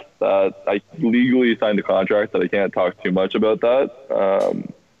mess. I legally signed a contract that I can't talk too much about that.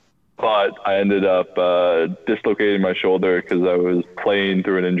 But I ended up dislocating my shoulder because I was playing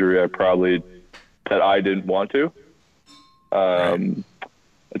through an injury that I didn't want to.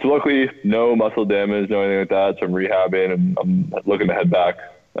 So luckily, no muscle damage, no anything like that. So I'm rehabbing, and I'm looking to head back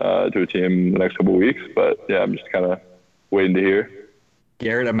to a team in the next couple of weeks. But yeah, I'm just kind of waiting to hear.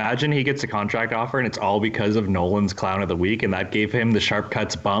 Garrett, imagine he gets a contract offer and it's all because of Nolan's Clown of the Week, and that gave him the Sharp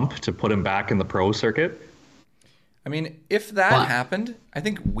Cuts bump to put him back in the pro circuit. I mean, if that What? happened, I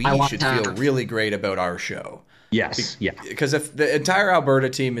think we I want should to. feel really great about our show. Yes, yeah. Because if the entire Alberta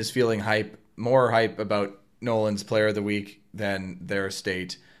team is feeling more hype about Nolan's Player of the Week than their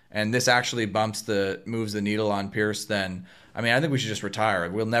state, and this actually moves the needle on Pierce, then I mean, I think we should just retire.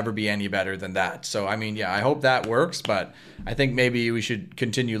 We'll never be any better than that. So I mean, yeah, I hope that works, but I think maybe we should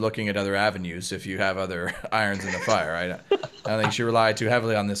continue looking at other avenues if you have other irons in the fire. I don't think you should rely too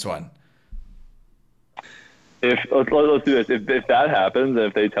heavily on this one. Let's do this. If that happens, and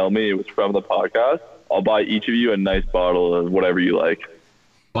if they tell me it was from the podcast, I'll buy each of you a nice bottle of whatever you like.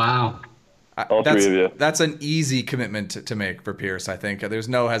 Wow. All three of you. That's an easy commitment to make for Pierce. I think there's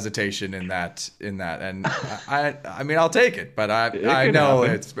no hesitation in that, and I mean, I'll take it, but I know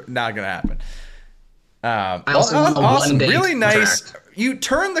happen. it's not gonna happen. I also want a Awesome, one-day really nice. contract. You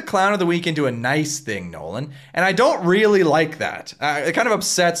turned the Clown of the Week into a nice thing, Nolan, and I don't really like that. It kind of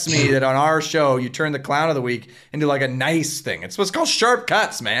upsets me that on our show you turn the Clown of the Week into like a nice thing. It's what's called Sharp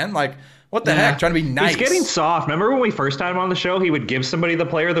Cuts, man. Like, what the heck? Trying to be nice. He's getting soft. Remember when we first had him on the show, he would give somebody the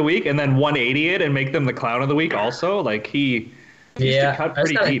Player of the Week and then 180 it and make them the Clown of the Week also? Like, he used to cut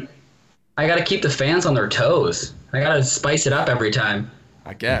pretty deep. I gotta keep the fans on their toes. I gotta spice it up every time.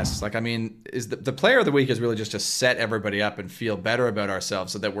 I guess. Like, I mean, is the Player of the Week is really just to set everybody up and feel better about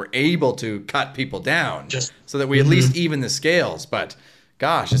ourselves so that we're able to cut people down, Just- so that we at least even the scales. But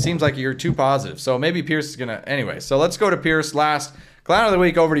Gosh, it seems like you're too positive. So maybe Pierce is gonna. Anyway, so let's go to Pierce last. Clown of the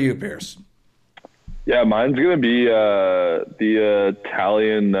week. Over to you, Pierce. Yeah, mine's gonna be the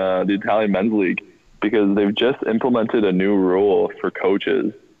Italian men's league, because they've just implemented a new rule for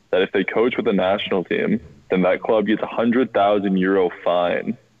coaches that if they coach with the national team, then that club gets €100,000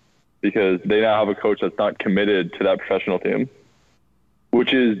 fine because they now have a coach that's not committed to that professional team.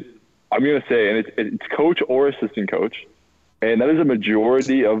 Which is, I'm gonna say, and it's coach or assistant coach, and that is a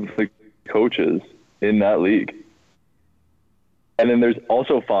majority of the coaches in that league. And then there's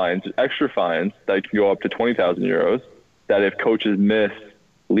also fines, extra fines that can go up to €20,000 that if coaches miss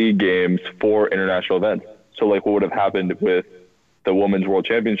league games for international events. So like what would have happened with the Women's World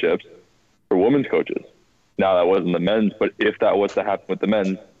Championships for women's coaches. Now that wasn't the men's, but if that was to happen with the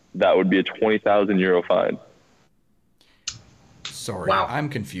men's, that would be a €20,000 fine. Sorry, Wow. I'm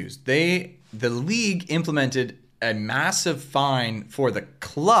confused. The league implemented a massive fine for the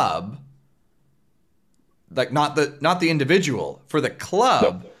club, like not the individual, for the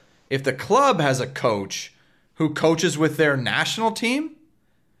club. No. If the club has a coach who coaches with their national team,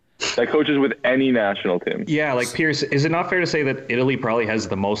 That coaches with any national team. Yeah, like Pierce, is it not fair to say that Italy probably has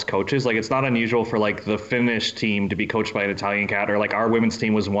the most coaches? Like, it's not unusual for like the Finnish team to be coached by an Italian cat, or like our women's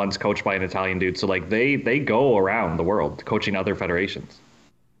team was once coached by an Italian dude. So like they go around the world coaching other federations.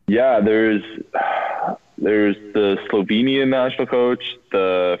 Yeah, there's the Slovenian national coach,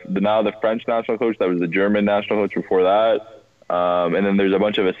 now the French national coach. That was the German national coach before that, and then there's a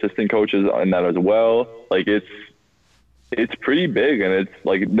bunch of assistant coaches in that as well. Like it's pretty big, and it's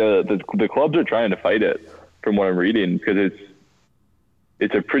like the clubs are trying to fight it, from what I'm reading, because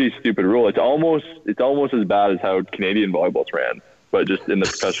it's a pretty stupid rule. It's almost as bad as how Canadian volleyball's ran, but just in the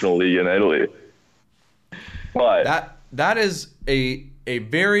professional league in Italy. But that is a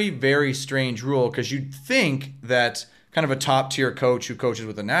very, very strange rule, because you'd think that kind of a top tier coach who coaches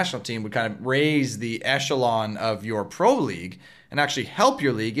with the national team would kind of raise the echelon of your pro league and actually help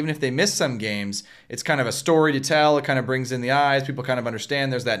your league. Even if they miss some games, it's kind of a story to tell. It kind of brings in the eyes. People kind of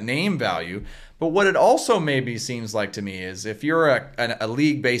understand there's that name value. But what it also maybe seems like to me is if you're a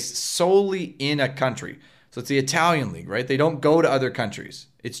league based solely in a country, so it's the Italian league, right? They don't go to other countries.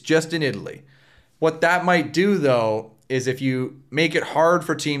 It's just in Italy. What that might do, though, is if you make it hard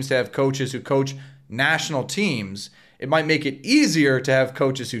for teams to have coaches who coach national teams, it might make it easier to have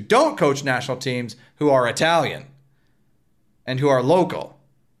coaches who don't coach national teams who are Italian and who are local.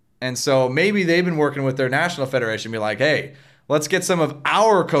 And so maybe they've been working with their national federation, be like, hey, let's get some of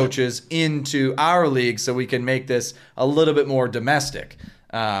our coaches into our league so we can make this a little bit more domestic.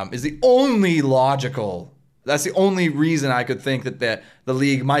 Is the only logical, that's the only reason I could think that the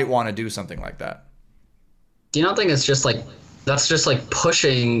league might want to do something like that. Do you not think it's just like, that's just like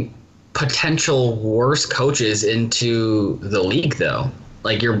pushing potential worse coaches into the league, though?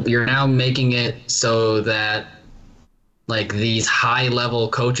 Like you're now making it so that like these high level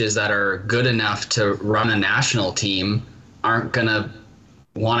coaches that are good enough to run a national team aren't gonna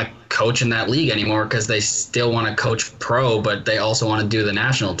want to coach in that league anymore, because they still want to coach pro, but they also want to do the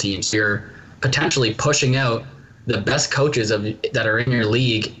national team. So you're potentially pushing out the best coaches that are in your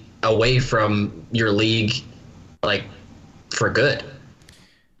league away from your league, like, for good.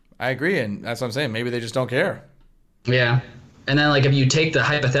 I agree, and that's what I'm saying. Maybe they just don't care. Yeah. And then like if you take the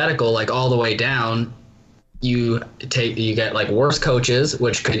hypothetical like all the way down, you get like worse coaches,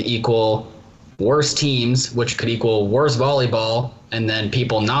 which could equal worse teams, which could equal worse volleyball, and then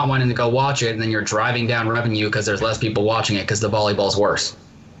people not wanting to go watch it, and then you're driving down revenue because there's less people watching it because the volleyball's worse.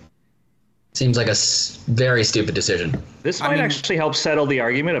 Seems like a very stupid decision. This might actually help settle the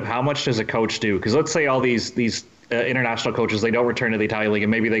argument of how much does a coach do? Because let's say all these international coaches, they don't return to the Italian league,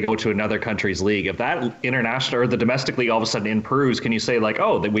 and maybe they go to another country's league. If that international or the domestic league all of a sudden improves, can you say like,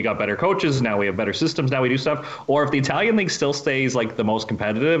 oh, we got better coaches, now we have better systems, now we do stuff? Or if the Italian league still stays like the most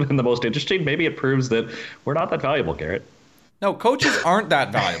competitive and the most interesting, maybe it proves that we're not that valuable, Garrett. No, coaches aren't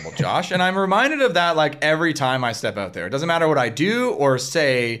that valuable, Josh. And I'm reminded of that like every time I step out there. It doesn't matter what I do or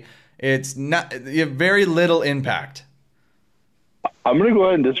say. It's not, you have very little impact. I'm going to go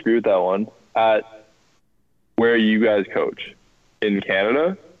ahead and disagree with that one. At where you guys coach in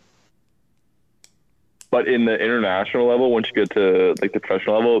Canada, but in the international level, once you get to like the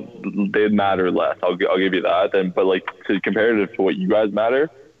professional level, they matter less. I'll give you that. Then, but like to comparative to what you guys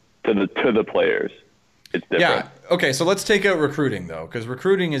matter to the players, it's different. Yeah. Okay. So let's take out recruiting though, because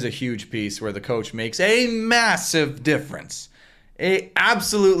recruiting is a huge piece where the coach makes a massive difference. A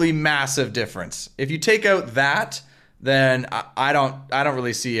absolutely massive difference. If you take out that, then I don't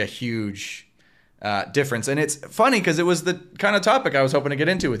really see a huge difference. And it's funny because it was the kind of topic I was hoping to get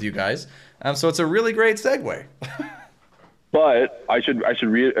into with you guys. So it's a really great segue. But I should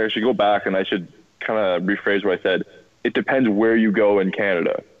go back and I should kind of rephrase what I said. It depends where you go in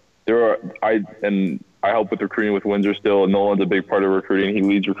Canada. I help with recruiting with Windsor still. Nolan's a big part of recruiting. He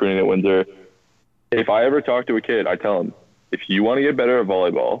leads recruiting at Windsor. If I ever talk to a kid, I tell him, if you want to get better at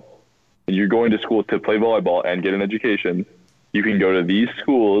volleyball and you're going to school to play volleyball and get an education, you can go to these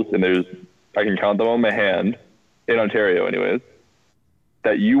schools, and I can count them on my hand, in Ontario anyways,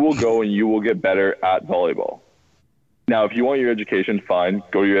 that you will go and you will get better at volleyball. Now, if you want your education, fine,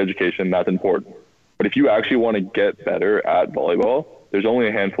 go to your education, that's important. But if you actually want to get better at volleyball, there's only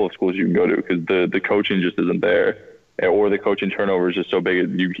a handful of schools you can go to because the coaching just isn't there, or the coaching turnover is just so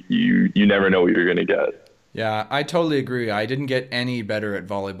big you never know what you're going to get. Yeah, I totally agree. I didn't get any better at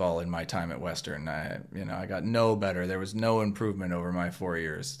volleyball in my time at Western. I got no better. There was no improvement over my 4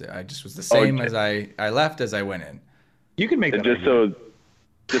 years. I just was the same as I left as I went in. You can make that just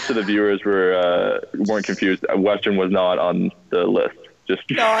so the viewers weren't confused, Western was not on the list.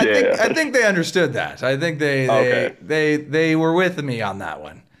 I think they understood that. I think they were with me on that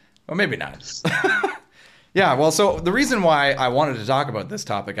one. Well, maybe not. Yeah, well, so the reason why I wanted to talk about this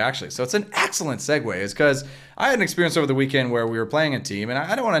topic, actually, so it's an excellent segue, is because I had an experience over the weekend where we were playing a team, and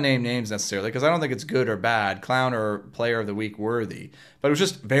I don't want to name names necessarily because I don't think it's good or bad, clown or player of the week worthy, but it was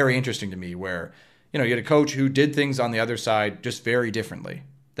just very interesting to me where, you had a coach who did things on the other side just very differently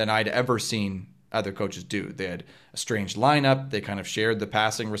than I'd ever seen other coaches do. They had a strange lineup. They kind of shared the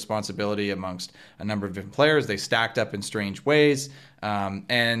passing responsibility amongst a number of different players. They stacked up in strange ways.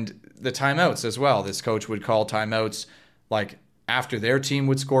 And the timeouts as well. This coach would call timeouts like after their team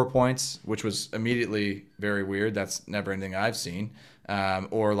would score points, which was immediately very weird. That's never anything I've seen.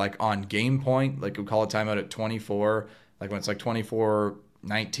 Or like on game point, like we'd call a timeout at 24, like when it's like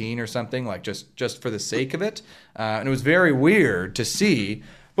 24-19 or something, like just for the sake of it. And it was very weird to see.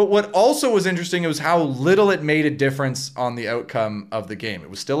 But what also was interesting was how little it made a difference on the outcome of the game. It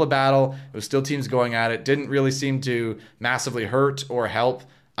was still a battle. It was still teams going at it. Didn't really seem to massively hurt or help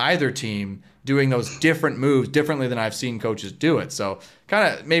either team doing those different moves differently than I've seen coaches do it. So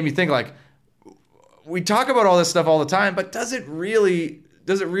kind of made me think, like, we talk about all this stuff all the time, but does it really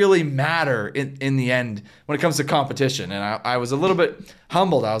matter in the end when it comes to competition? And I was a little bit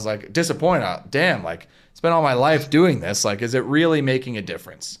humbled. I was like disappointed. Damn, like, spent all my life doing this. Like, is it really making a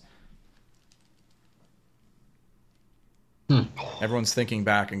difference? Everyone's thinking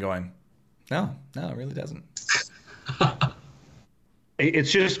back and going, no, it really doesn't.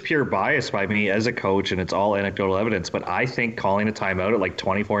 It's just pure bias by me as a coach, and it's all anecdotal evidence. But I think calling a timeout at like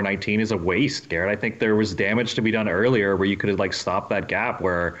 24-19 is a waste, Garrett. I think there was damage to be done earlier where you could have like stopped that gap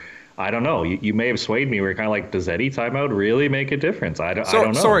where, I don't know, you may have swayed me. We're kind of like, does any timeout really make a difference? I don't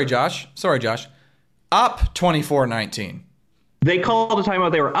know. Sorry, Josh. Up 24-19. They called a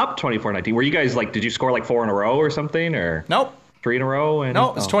timeout. They were up 24-19. Were you guys like, did you score like 4 in a row or something? Or nope. 3 in a row?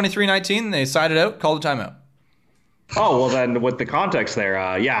 No, it's 23-19. They sided out, called a timeout. Oh, well then with the context there,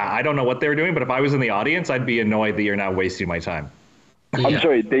 I don't know what they were doing, but if I was in the audience, I'd be annoyed that you're now wasting my time. Yeah. I'm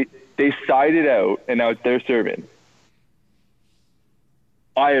sorry, they sided out, and now it's their serving.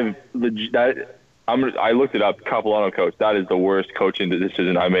 I looked it up, Capilano coach. That is the worst coaching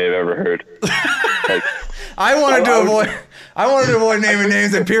decision I may have ever heard. Like, I wanted to avoid naming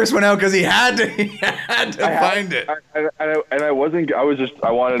names, and Pierce went out because he had to find it. I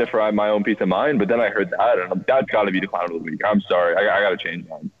wanted it for my own peace of mind, but then I heard that, and that's got to be the clown of the week. I'm sorry, I got to change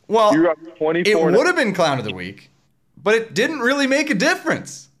mine. Well, it would have been clown of the week, but it didn't really make a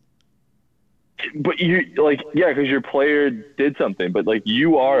difference. But because your player did something, but like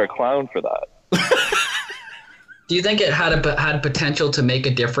you are a clown for that. Do you think it had potential to make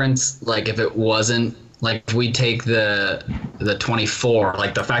a difference? Like if it wasn't, like if we take the 24,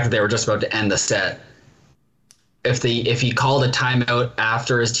 like the fact that they were just about to end the set. If he called a timeout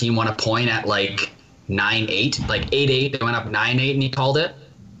after his team won a point at like 9-8, like 8-8, they went up 9-8 and he called it.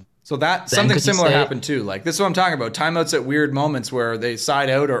 So something similar happened too. Like this is what I'm talking about. Timeouts at weird moments where they side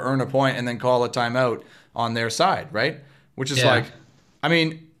out or earn a point and then call a timeout on their side, right? Which is like, I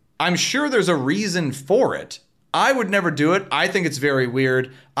mean, I'm sure there's a reason for it. I would never do it. I think it's very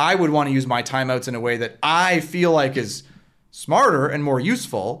weird. I would want to use my timeouts in a way that I feel like is smarter and more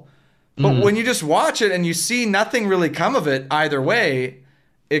useful. But when you just watch it and you see nothing really come of it either way,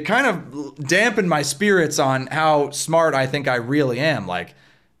 it kind of dampened my spirits on how smart I think I really am. Like,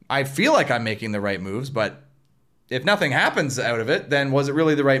 I feel like I'm making the right moves, but if nothing happens out of it, then was it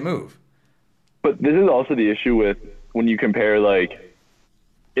really the right move? But this is also the issue with when you compare, like,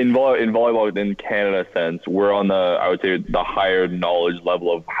 in volleyball in Canada sense, we're on I would say the higher knowledge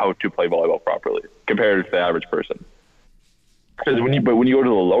level of how to play volleyball properly compared to the average person. Because when you go to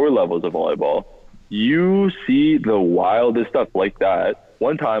the lower levels of volleyball, you see the wildest stuff like that.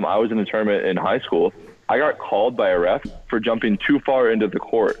 One time I was in a tournament in high school. I got called by a ref for jumping too far into the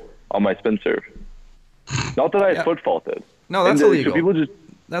court on my spin serve. Not that I had foot faulted. No, that's illegal. So people just,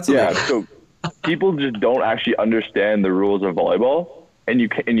 that's illegal. So people just don't actually understand the rules of volleyball, and you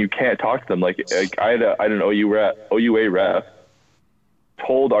can't talk to them. Like I had an OUA ref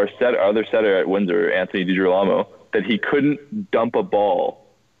told our other setter at Windsor, Anthony DiGirolamo, that he couldn't dump a ball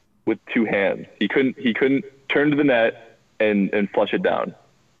with two hands. He couldn't turn to the net and flush it down.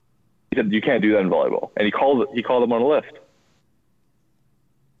 He said you can't do that in volleyball, and he called him on a lift.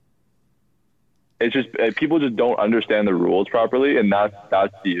 It's just people just don't understand the rules properly, and that's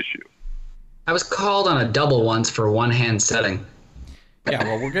the issue. I was called on a double once for one-hand setting. Yeah,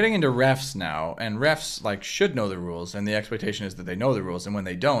 well, we're getting into refs now, and refs should know the rules, and the expectation is that they know the rules, and when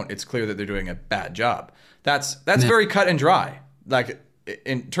they don't, it's clear that they're doing a bad job. That's very cut and dry.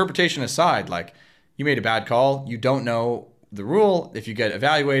 Interpretation aside, you made a bad call, you don't know the rule. If you get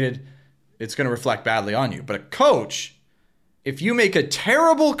evaluated, it's going to reflect badly on you. But a coach, if you make a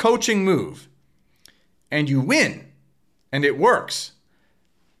terrible coaching move and you win, and it works,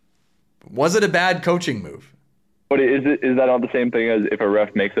 was it a bad coaching move? But is that not the same thing as if a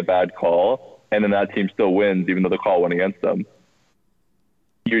ref makes a bad call and then that team still wins even though the call went against them?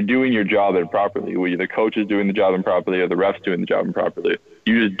 You're doing your job improperly. Whether the coach is doing the job improperly or the ref's doing the job improperly.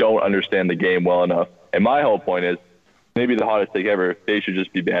 You just don't understand the game well enough. And my whole point is, maybe the hottest take ever, they should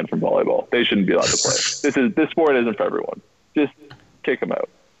just be banned from volleyball. They shouldn't be allowed to play. This sport isn't for everyone. Just kick them out.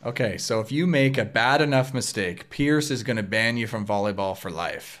 Okay, so if you make a bad enough mistake, Pierce is going to ban you from volleyball for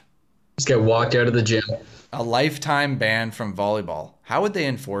life. Just get walked out of the gym. A lifetime ban from volleyball. How would they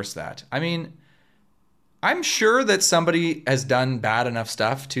enforce that? I mean, I'm sure that somebody has done bad enough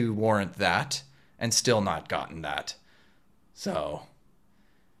stuff to warrant that and still not gotten that. So,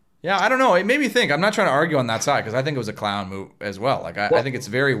 yeah, I don't know. It made me think. I'm not trying to argue on that side because I think it was a clown move as well. I think it's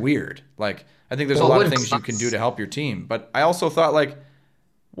very weird. I think there's a lot of things you can do to help your team. But I also thought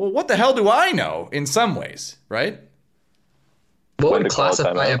well, what the hell do I know in some ways, right? What would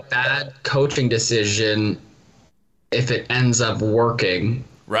classify a bad coaching decision if it ends up working?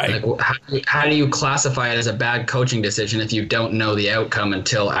 Right. How do you classify it as a bad coaching decision if you don't know the outcome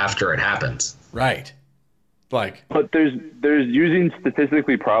until after it happens? Right. But there's using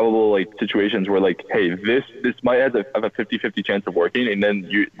statistically probable situations where hey, this might have a 50-50 chance of working, and then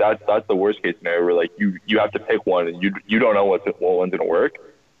that's the worst case scenario where you have to pick one and you don't know what one's gonna work.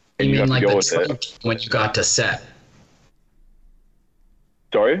 And you mean have to go with it when you got to set?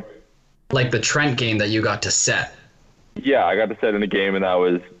 Sorry? Like the Trent game that you got to set. Yeah, I got to set in a game, and that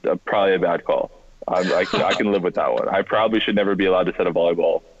was probably a bad call. I can live with that one. I probably should never be allowed to set a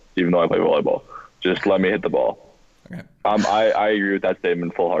volleyball, even though I play volleyball. Just let me hit the ball. Okay. I agree with that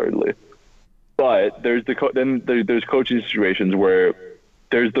statement full-heartedly. But there's there's coaching situations where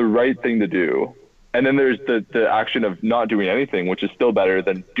there's the right thing to do, and then there's the action of not doing anything, which is still better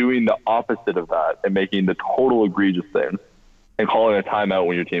than doing the opposite of that and making the total egregious thing and calling a timeout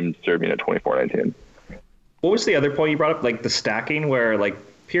when your team's serving at 24-19. What was the other point you brought up? The stacking where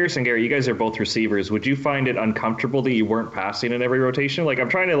Pierce and Gary, you guys are both receivers. Would you find it uncomfortable that you weren't passing in every rotation? I'm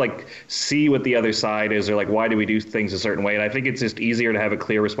trying to see what the other side is, or why do we do things a certain way? And I think it's just easier to have a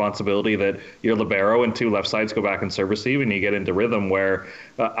clear responsibility that you're libero and two left sides go back and serve receive, and you get into rhythm where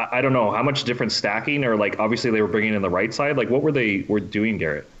I don't know how much different stacking, or obviously they were bringing in the right side. What were they doing,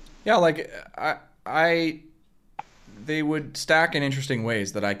 Garrett? Yeah, they would stack in interesting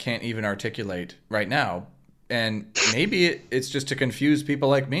ways that I can't even articulate right now. And maybe it's just to confuse people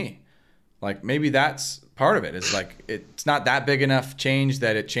like me. Maybe that's part of it. It's it's not that big enough change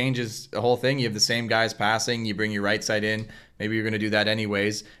that it changes the whole thing. You have the same guys passing. You bring your right side in. Maybe you're going to do that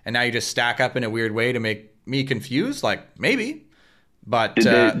anyways. And now you just stack up in a weird way to make me confused. Maybe. But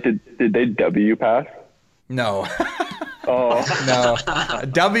did they W pass? No. Oh no, a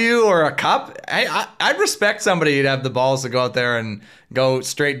W or a cup. I'd respect somebody to have the balls to go out there and go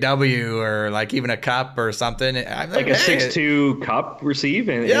straight W or even a cup or something. A 6-2 cup receive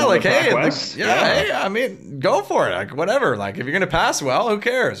and hey, I mean, go for it. Whatever. If you're gonna pass well, who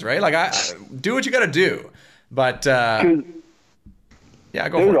cares, right? I do what you got to do. But yeah,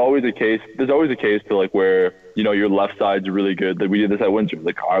 go for it. There's always a case to where your left side's really good. We did this at Windsor.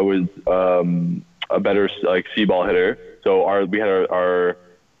 I was a better C-ball hitter. So we had our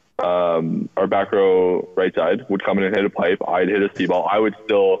back row right side would come in and hit a pipe. I'd hit a C-ball. I would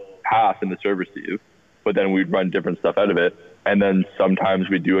still pass in the serve receive, but then we'd run different stuff out of it. And then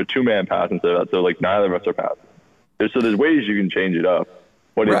sometimes we'd do a two-man pass instead of that. So neither of us are passing. There's ways you can change it up.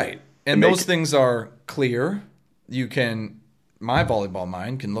 Right. And those things are clear. You can my volleyball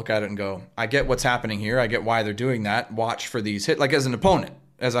mind can look at it and go, I get what's happening here. I get why they're doing that. Watch for these hit. Like as an opponent,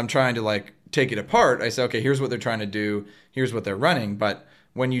 as I'm trying to like take it apart, I say, okay, here's what they're trying to do. Here's what they're running. But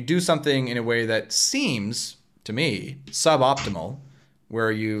when you do something in a way that seems to me suboptimal,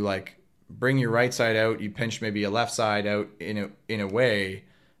 where you like bring your right side out, you pinch maybe a left side out in a way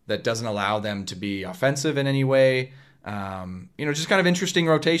that doesn't allow them to be offensive in any way. Just kind of interesting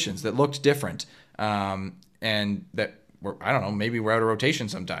rotations that looked different. And that I don't know, maybe we're out of rotation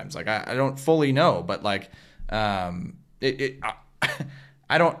sometimes. Like I don't fully know, but like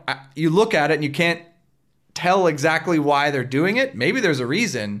you look at it and you can't tell exactly why they're doing it. Maybe there's a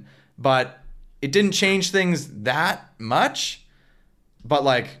reason, but it didn't change things that much. But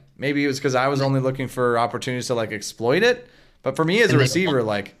like maybe it was because I was only looking for opportunities to like exploit it. But for me as a receiver,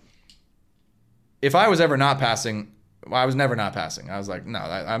 like if I was ever not passing, I was never not passing. I was like, no,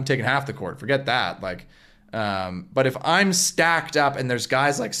 I'm taking half the court. Forget that. Like, but if I'm stacked up and there's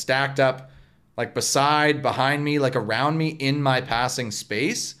guys like stacked up, like behind me, like around me in my passing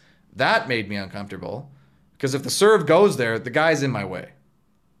space, that made me uncomfortable. Because if the serve goes there, the guy's in my way.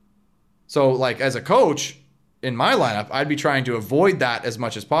 So like as a coach in my lineup, I'd be trying to avoid that as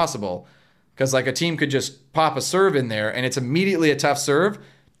much as possible. Because like a team could just pop a serve in there and it's immediately a tough serve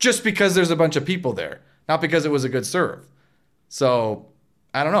just because there's a bunch of people there, not because it was a good serve. So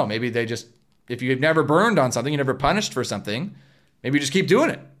I don't know, maybe they just, if you've never burned on something, you never punished for something, maybe you just keep doing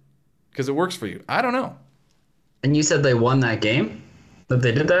it because it works for you. I don't know. And you said they won that game? That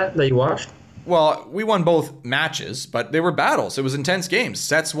they did that you watched? Well, we won both matches, but they were battles. It was intense games.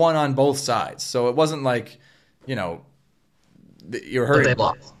 Sets won on both sides. So it wasn't like, you're hurting. But they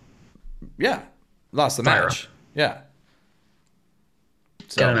lost. Yeah. Lost the match. Yeah.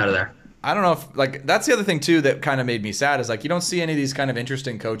 So, get him out of there. I don't know if, like, that's the other thing, too, that kind of made me sad is, like, you don't see any of these kind of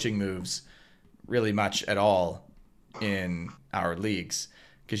interesting coaching moves really much at all in our leagues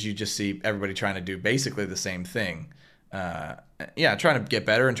because you just see everybody trying to do basically the same thing. Trying to get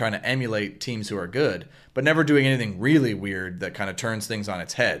better and trying to emulate teams who are good, but never doing anything really weird that kind of turns things on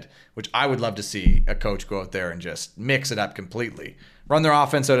its head, which I would love to see a coach go out there and just mix it up completely. Run their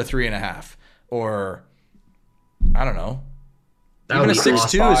offense out of 3.5, or I don't know. Even a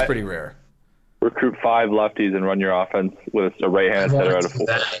 6-2 is pretty rare. Recruit 5 lefties and run your offense with a right-handed setter out of 4.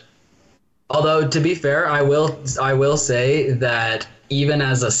 Although to be fair, I will say that even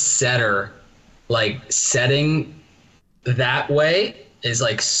as a setter, like setting that way is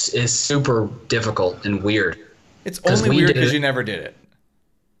super difficult and weird. It's only weird because you never did it.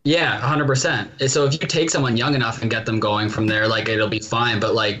 Yeah, 100%. So if you take someone young enough and get them going from there, like it'll be fine.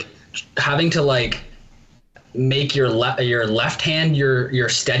 But like having to like make your left hand your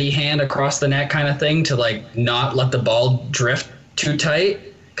steady hand across the net kind of thing to like not let the ball drift too tight.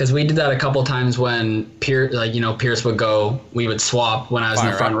 Because we did that a couple times when Pierce would go, we would swap when I was in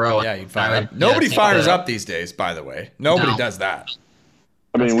the front row. Yeah, you'd fire up. Nobody fires up these days, by the way. Nobody does that.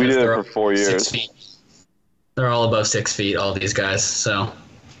 I mean, we did it for 4 years. 6 feet. They're all above 6 feet, all these guys. So,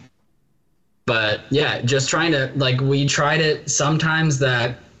 but yeah, just trying to, like, we tried it sometimes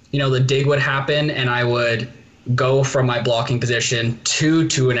that, the dig would happen and I would go from my blocking position to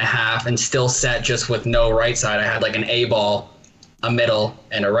 2.5 and still set just with no right side. I had like an A ball, a middle,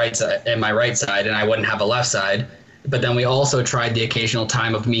 and a right side, and my right side, and I wouldn't have a left side. But then we also tried the occasional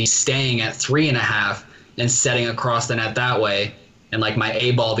time of me staying at 3.5 and setting across the net that way. And like my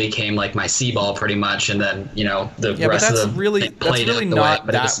A ball became like my C ball pretty much, and then the rest of the that's really not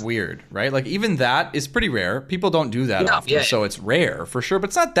that weird, right? Like even that is pretty rare. People don't do that often, so it's rare for sure.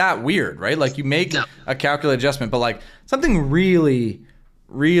 But it's not that weird, right? Like you make a calculated adjustment, but like something really,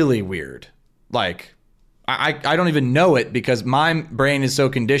 really weird, like I don't even know it because my brain is so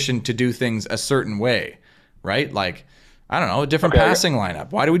conditioned to do things a certain way, right? Like I don't know, a different passing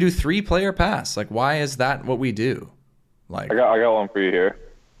lineup. Why do we do 3-player pass? Like why is that what we do? Like, I got one for you here.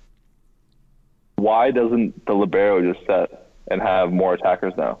 Why doesn't the libero just set and have more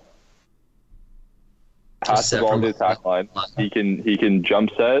attackers now? Pass the ball to the attack line. He can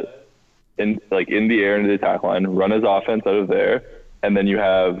jump set in the air into the attack line, run his offense out of there, and then you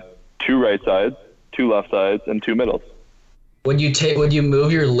have 2 right sides, 2 left sides, and 2 middles. Would you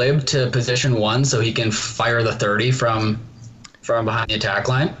move your lib to position 1 so he can fire the 30 from behind the attack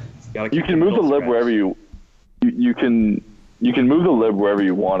line? You can move the lib wherever you can move the lib wherever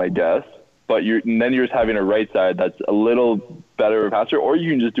you want, I guess, but then you're just having a right side that's a little better of a passer, or you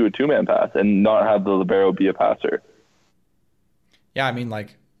can just do a 2-man pass and not have the libero be a passer. Yeah, I mean,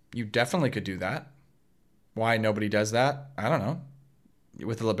 like, you definitely could do that. Why nobody does that? I don't know.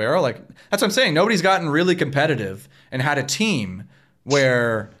 With the libero, like, that's what I'm saying. Nobody's gotten really competitive and had a team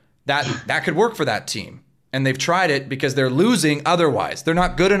where that could work for that team. And they've tried it because they're losing otherwise. They're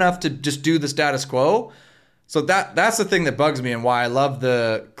not good enough to just do the status quo. So that's the thing that bugs me, and why I love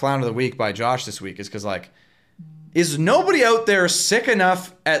the Clown of the Week by Josh this week, is because, like, is nobody out there sick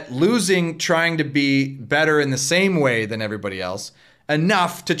enough at losing, trying to be better in the same way than everybody else,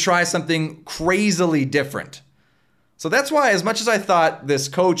 enough to try something crazily different? So that's why, as much as I thought this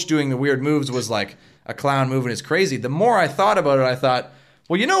coach doing the weird moves was like a clown move and is crazy, the more I thought about it, I thought,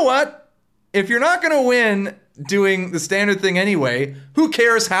 well, you know what? If you're not going to win doing the standard thing anyway, who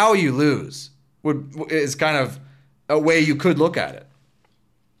cares how you lose? Is kind of a way you could look at it.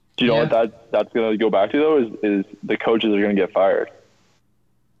 Do you know what that's going to go back to, though, is the coaches are going to get fired.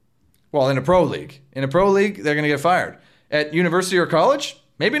 Well, in a pro league. In a pro league, they're going to get fired. At university or college,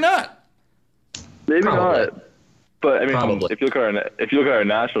 maybe not. Maybe Probably. not. But I mean, Probably. if you look at our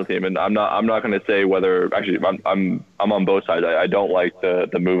national team, and I'm not going to say whether, actually I'm on both sides. I don't like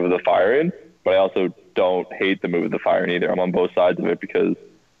the move of the firing, but I also don't hate the move of the firing either. I'm on both sides of it because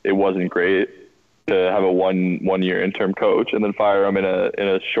it wasn't great to have a one year interim coach and then fire him in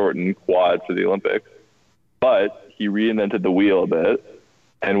a shortened quad for the Olympics. But he reinvented the wheel a bit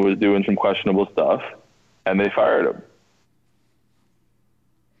and was doing some questionable stuff, and they fired him.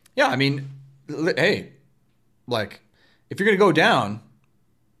 Yeah, I mean, hey, like, if you're going to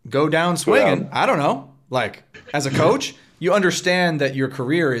go down swinging. I don't know. Like, as a coach, you understand that your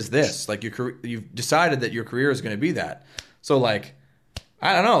career is this. Like, you've decided that your career is going to be that. So, like,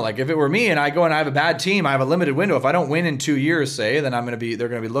 I don't know. Like, if it were me and I go and I have a bad team, I have a limited window. If I don't win in 2 years, say, then they're going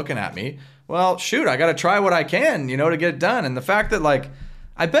to be looking at me. Well, shoot, I got to try what I can, to get it done. And the fact that, like,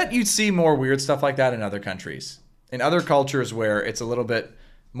 I bet you'd see more weird stuff like that in other countries, in other cultures where it's a little bit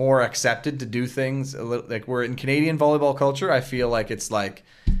more accepted to do things a little, like we're in Canadian volleyball culture. I feel like it's like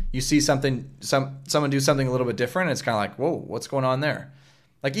you see someone do something a little bit different, and it's kind of like, whoa, what's going on there?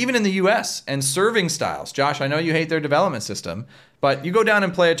 Like, even in the US and serving styles. Josh, I know you hate their development system, but you go down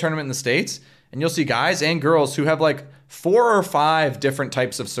and play a tournament in the States and you'll see guys and girls who have like 4 or 5 different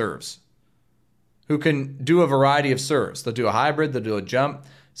types of serves, who can do a variety of serves. They'll do a hybrid, they'll do a jump,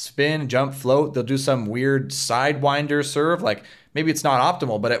 spin, jump, float. They'll do some weird sidewinder serve. Like, maybe it's not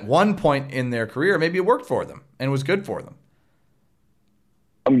optimal, but at one point in their career, maybe it worked for them and was good for them.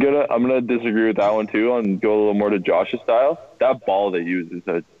 I'm gonna disagree with that one too, and go a little more to Josh's style. That ball they use is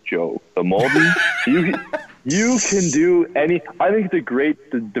a joke. The Molden, you can do any. I think it's a great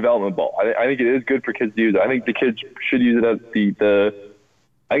development ball. I think it is good for kids to use. I think the kids should use it at the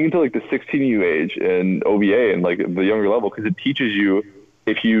I think until like the 16U age in OVA and like the younger level, because it teaches you,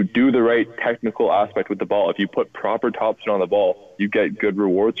 if you do the right technical aspect with the ball, if you put proper topspin on the ball, you get good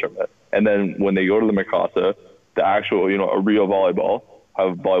rewards from it. And then when they go to the Mikasa, the actual, a real volleyball,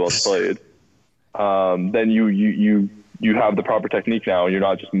 how volleyball's played, then you have the proper technique now, and you're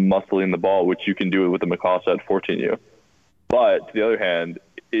not just muscling the ball, which you can do it with the Mikasa at 14U. But to the other hand,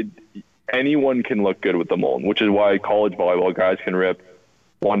 anyone can look good with the Molten, which is why college volleyball guys can rip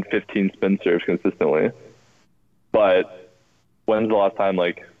 115 spin serves consistently. But when's the last time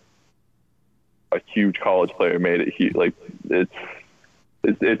like a huge college player made it? Like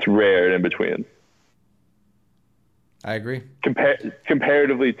it's rare and in between. I agree.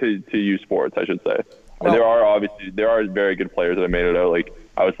 Comparatively to U Sports, I should say. Well, And there are very good players that have made it out. Like,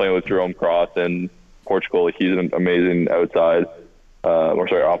 I was playing with Jerome Cross in Portugal. Like, he's an amazing outside,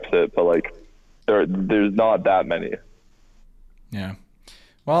 opposite. But like, there's not that many. Yeah.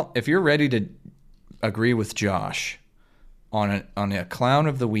 Well, if you're ready to agree with Josh on a clown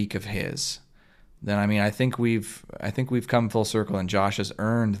of the week of his, then I think we've come full circle, and Josh has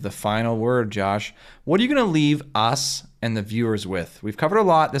earned the final word. Josh, what are you going to leave us and the viewers with? We've covered a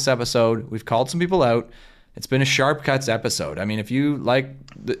lot this episode. We've called some people out. It's been a Sharp Cuts episode. I mean, if you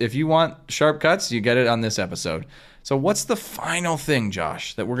want Sharp Cuts, you get it on this episode. So what's the final thing,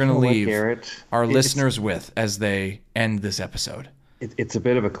 Josh, that we're going to leave our listeners with as they end this episode? It's a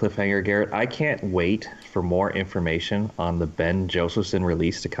bit of a cliffhanger, Garrett. I can't wait for more information on the Ben Josephson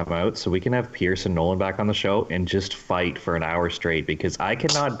release to come out so we can have Pierce and Nolan back on the show and just fight for an hour straight, because I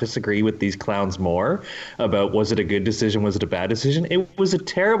cannot disagree with these clowns more about, was it a good decision, was it a bad decision? It was a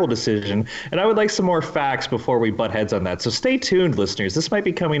terrible decision, and I would like some more facts before we butt heads on that. So stay tuned, listeners. This might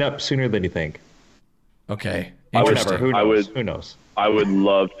be coming up sooner than you think. Okay. Whatever. Who knows? I would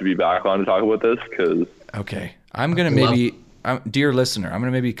love to be back on to talk about this, because... Okay. I'm going to maybe... dear listener, I'm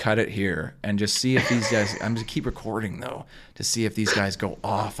going to maybe cut it here and just see if these guys... I'm going to keep recording, though, to see if these guys go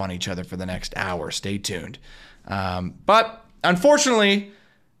off on each other for the next hour. Stay tuned. But, unfortunately,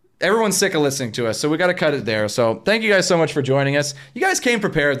 everyone's sick of listening to us, so we got to cut it there. So thank you guys so much for joining us. You guys came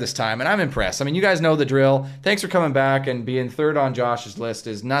prepared this time, and I'm impressed. I mean, you guys know the drill. Thanks for coming back, and being third on Josh's list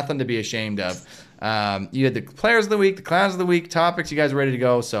is nothing to be ashamed of. You had the players of the week, the clowns of the week, topics. You guys are ready to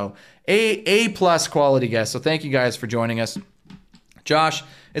go. So A+ quality guests. So thank you guys for joining us. Josh,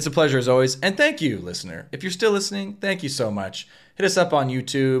 it's a pleasure as always. And thank you, listener. If you're still listening, thank you so much. Hit us up on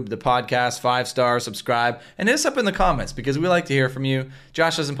YouTube, the podcast, 5-star, subscribe, and hit us up in the comments because we like to hear from you.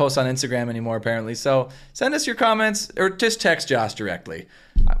 Josh doesn't post on Instagram anymore, apparently. So send us your comments or just text Josh directly.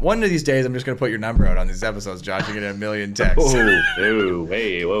 One of these days, I'm just going to put your number out on these episodes, Josh. You're going to get a million texts. Whoa.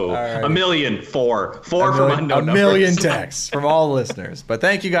 Right. 1 million, four from unknown numbers. 1 million texts from all the listeners. But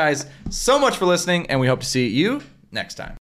thank you guys so much for listening, and we hope to see you next time.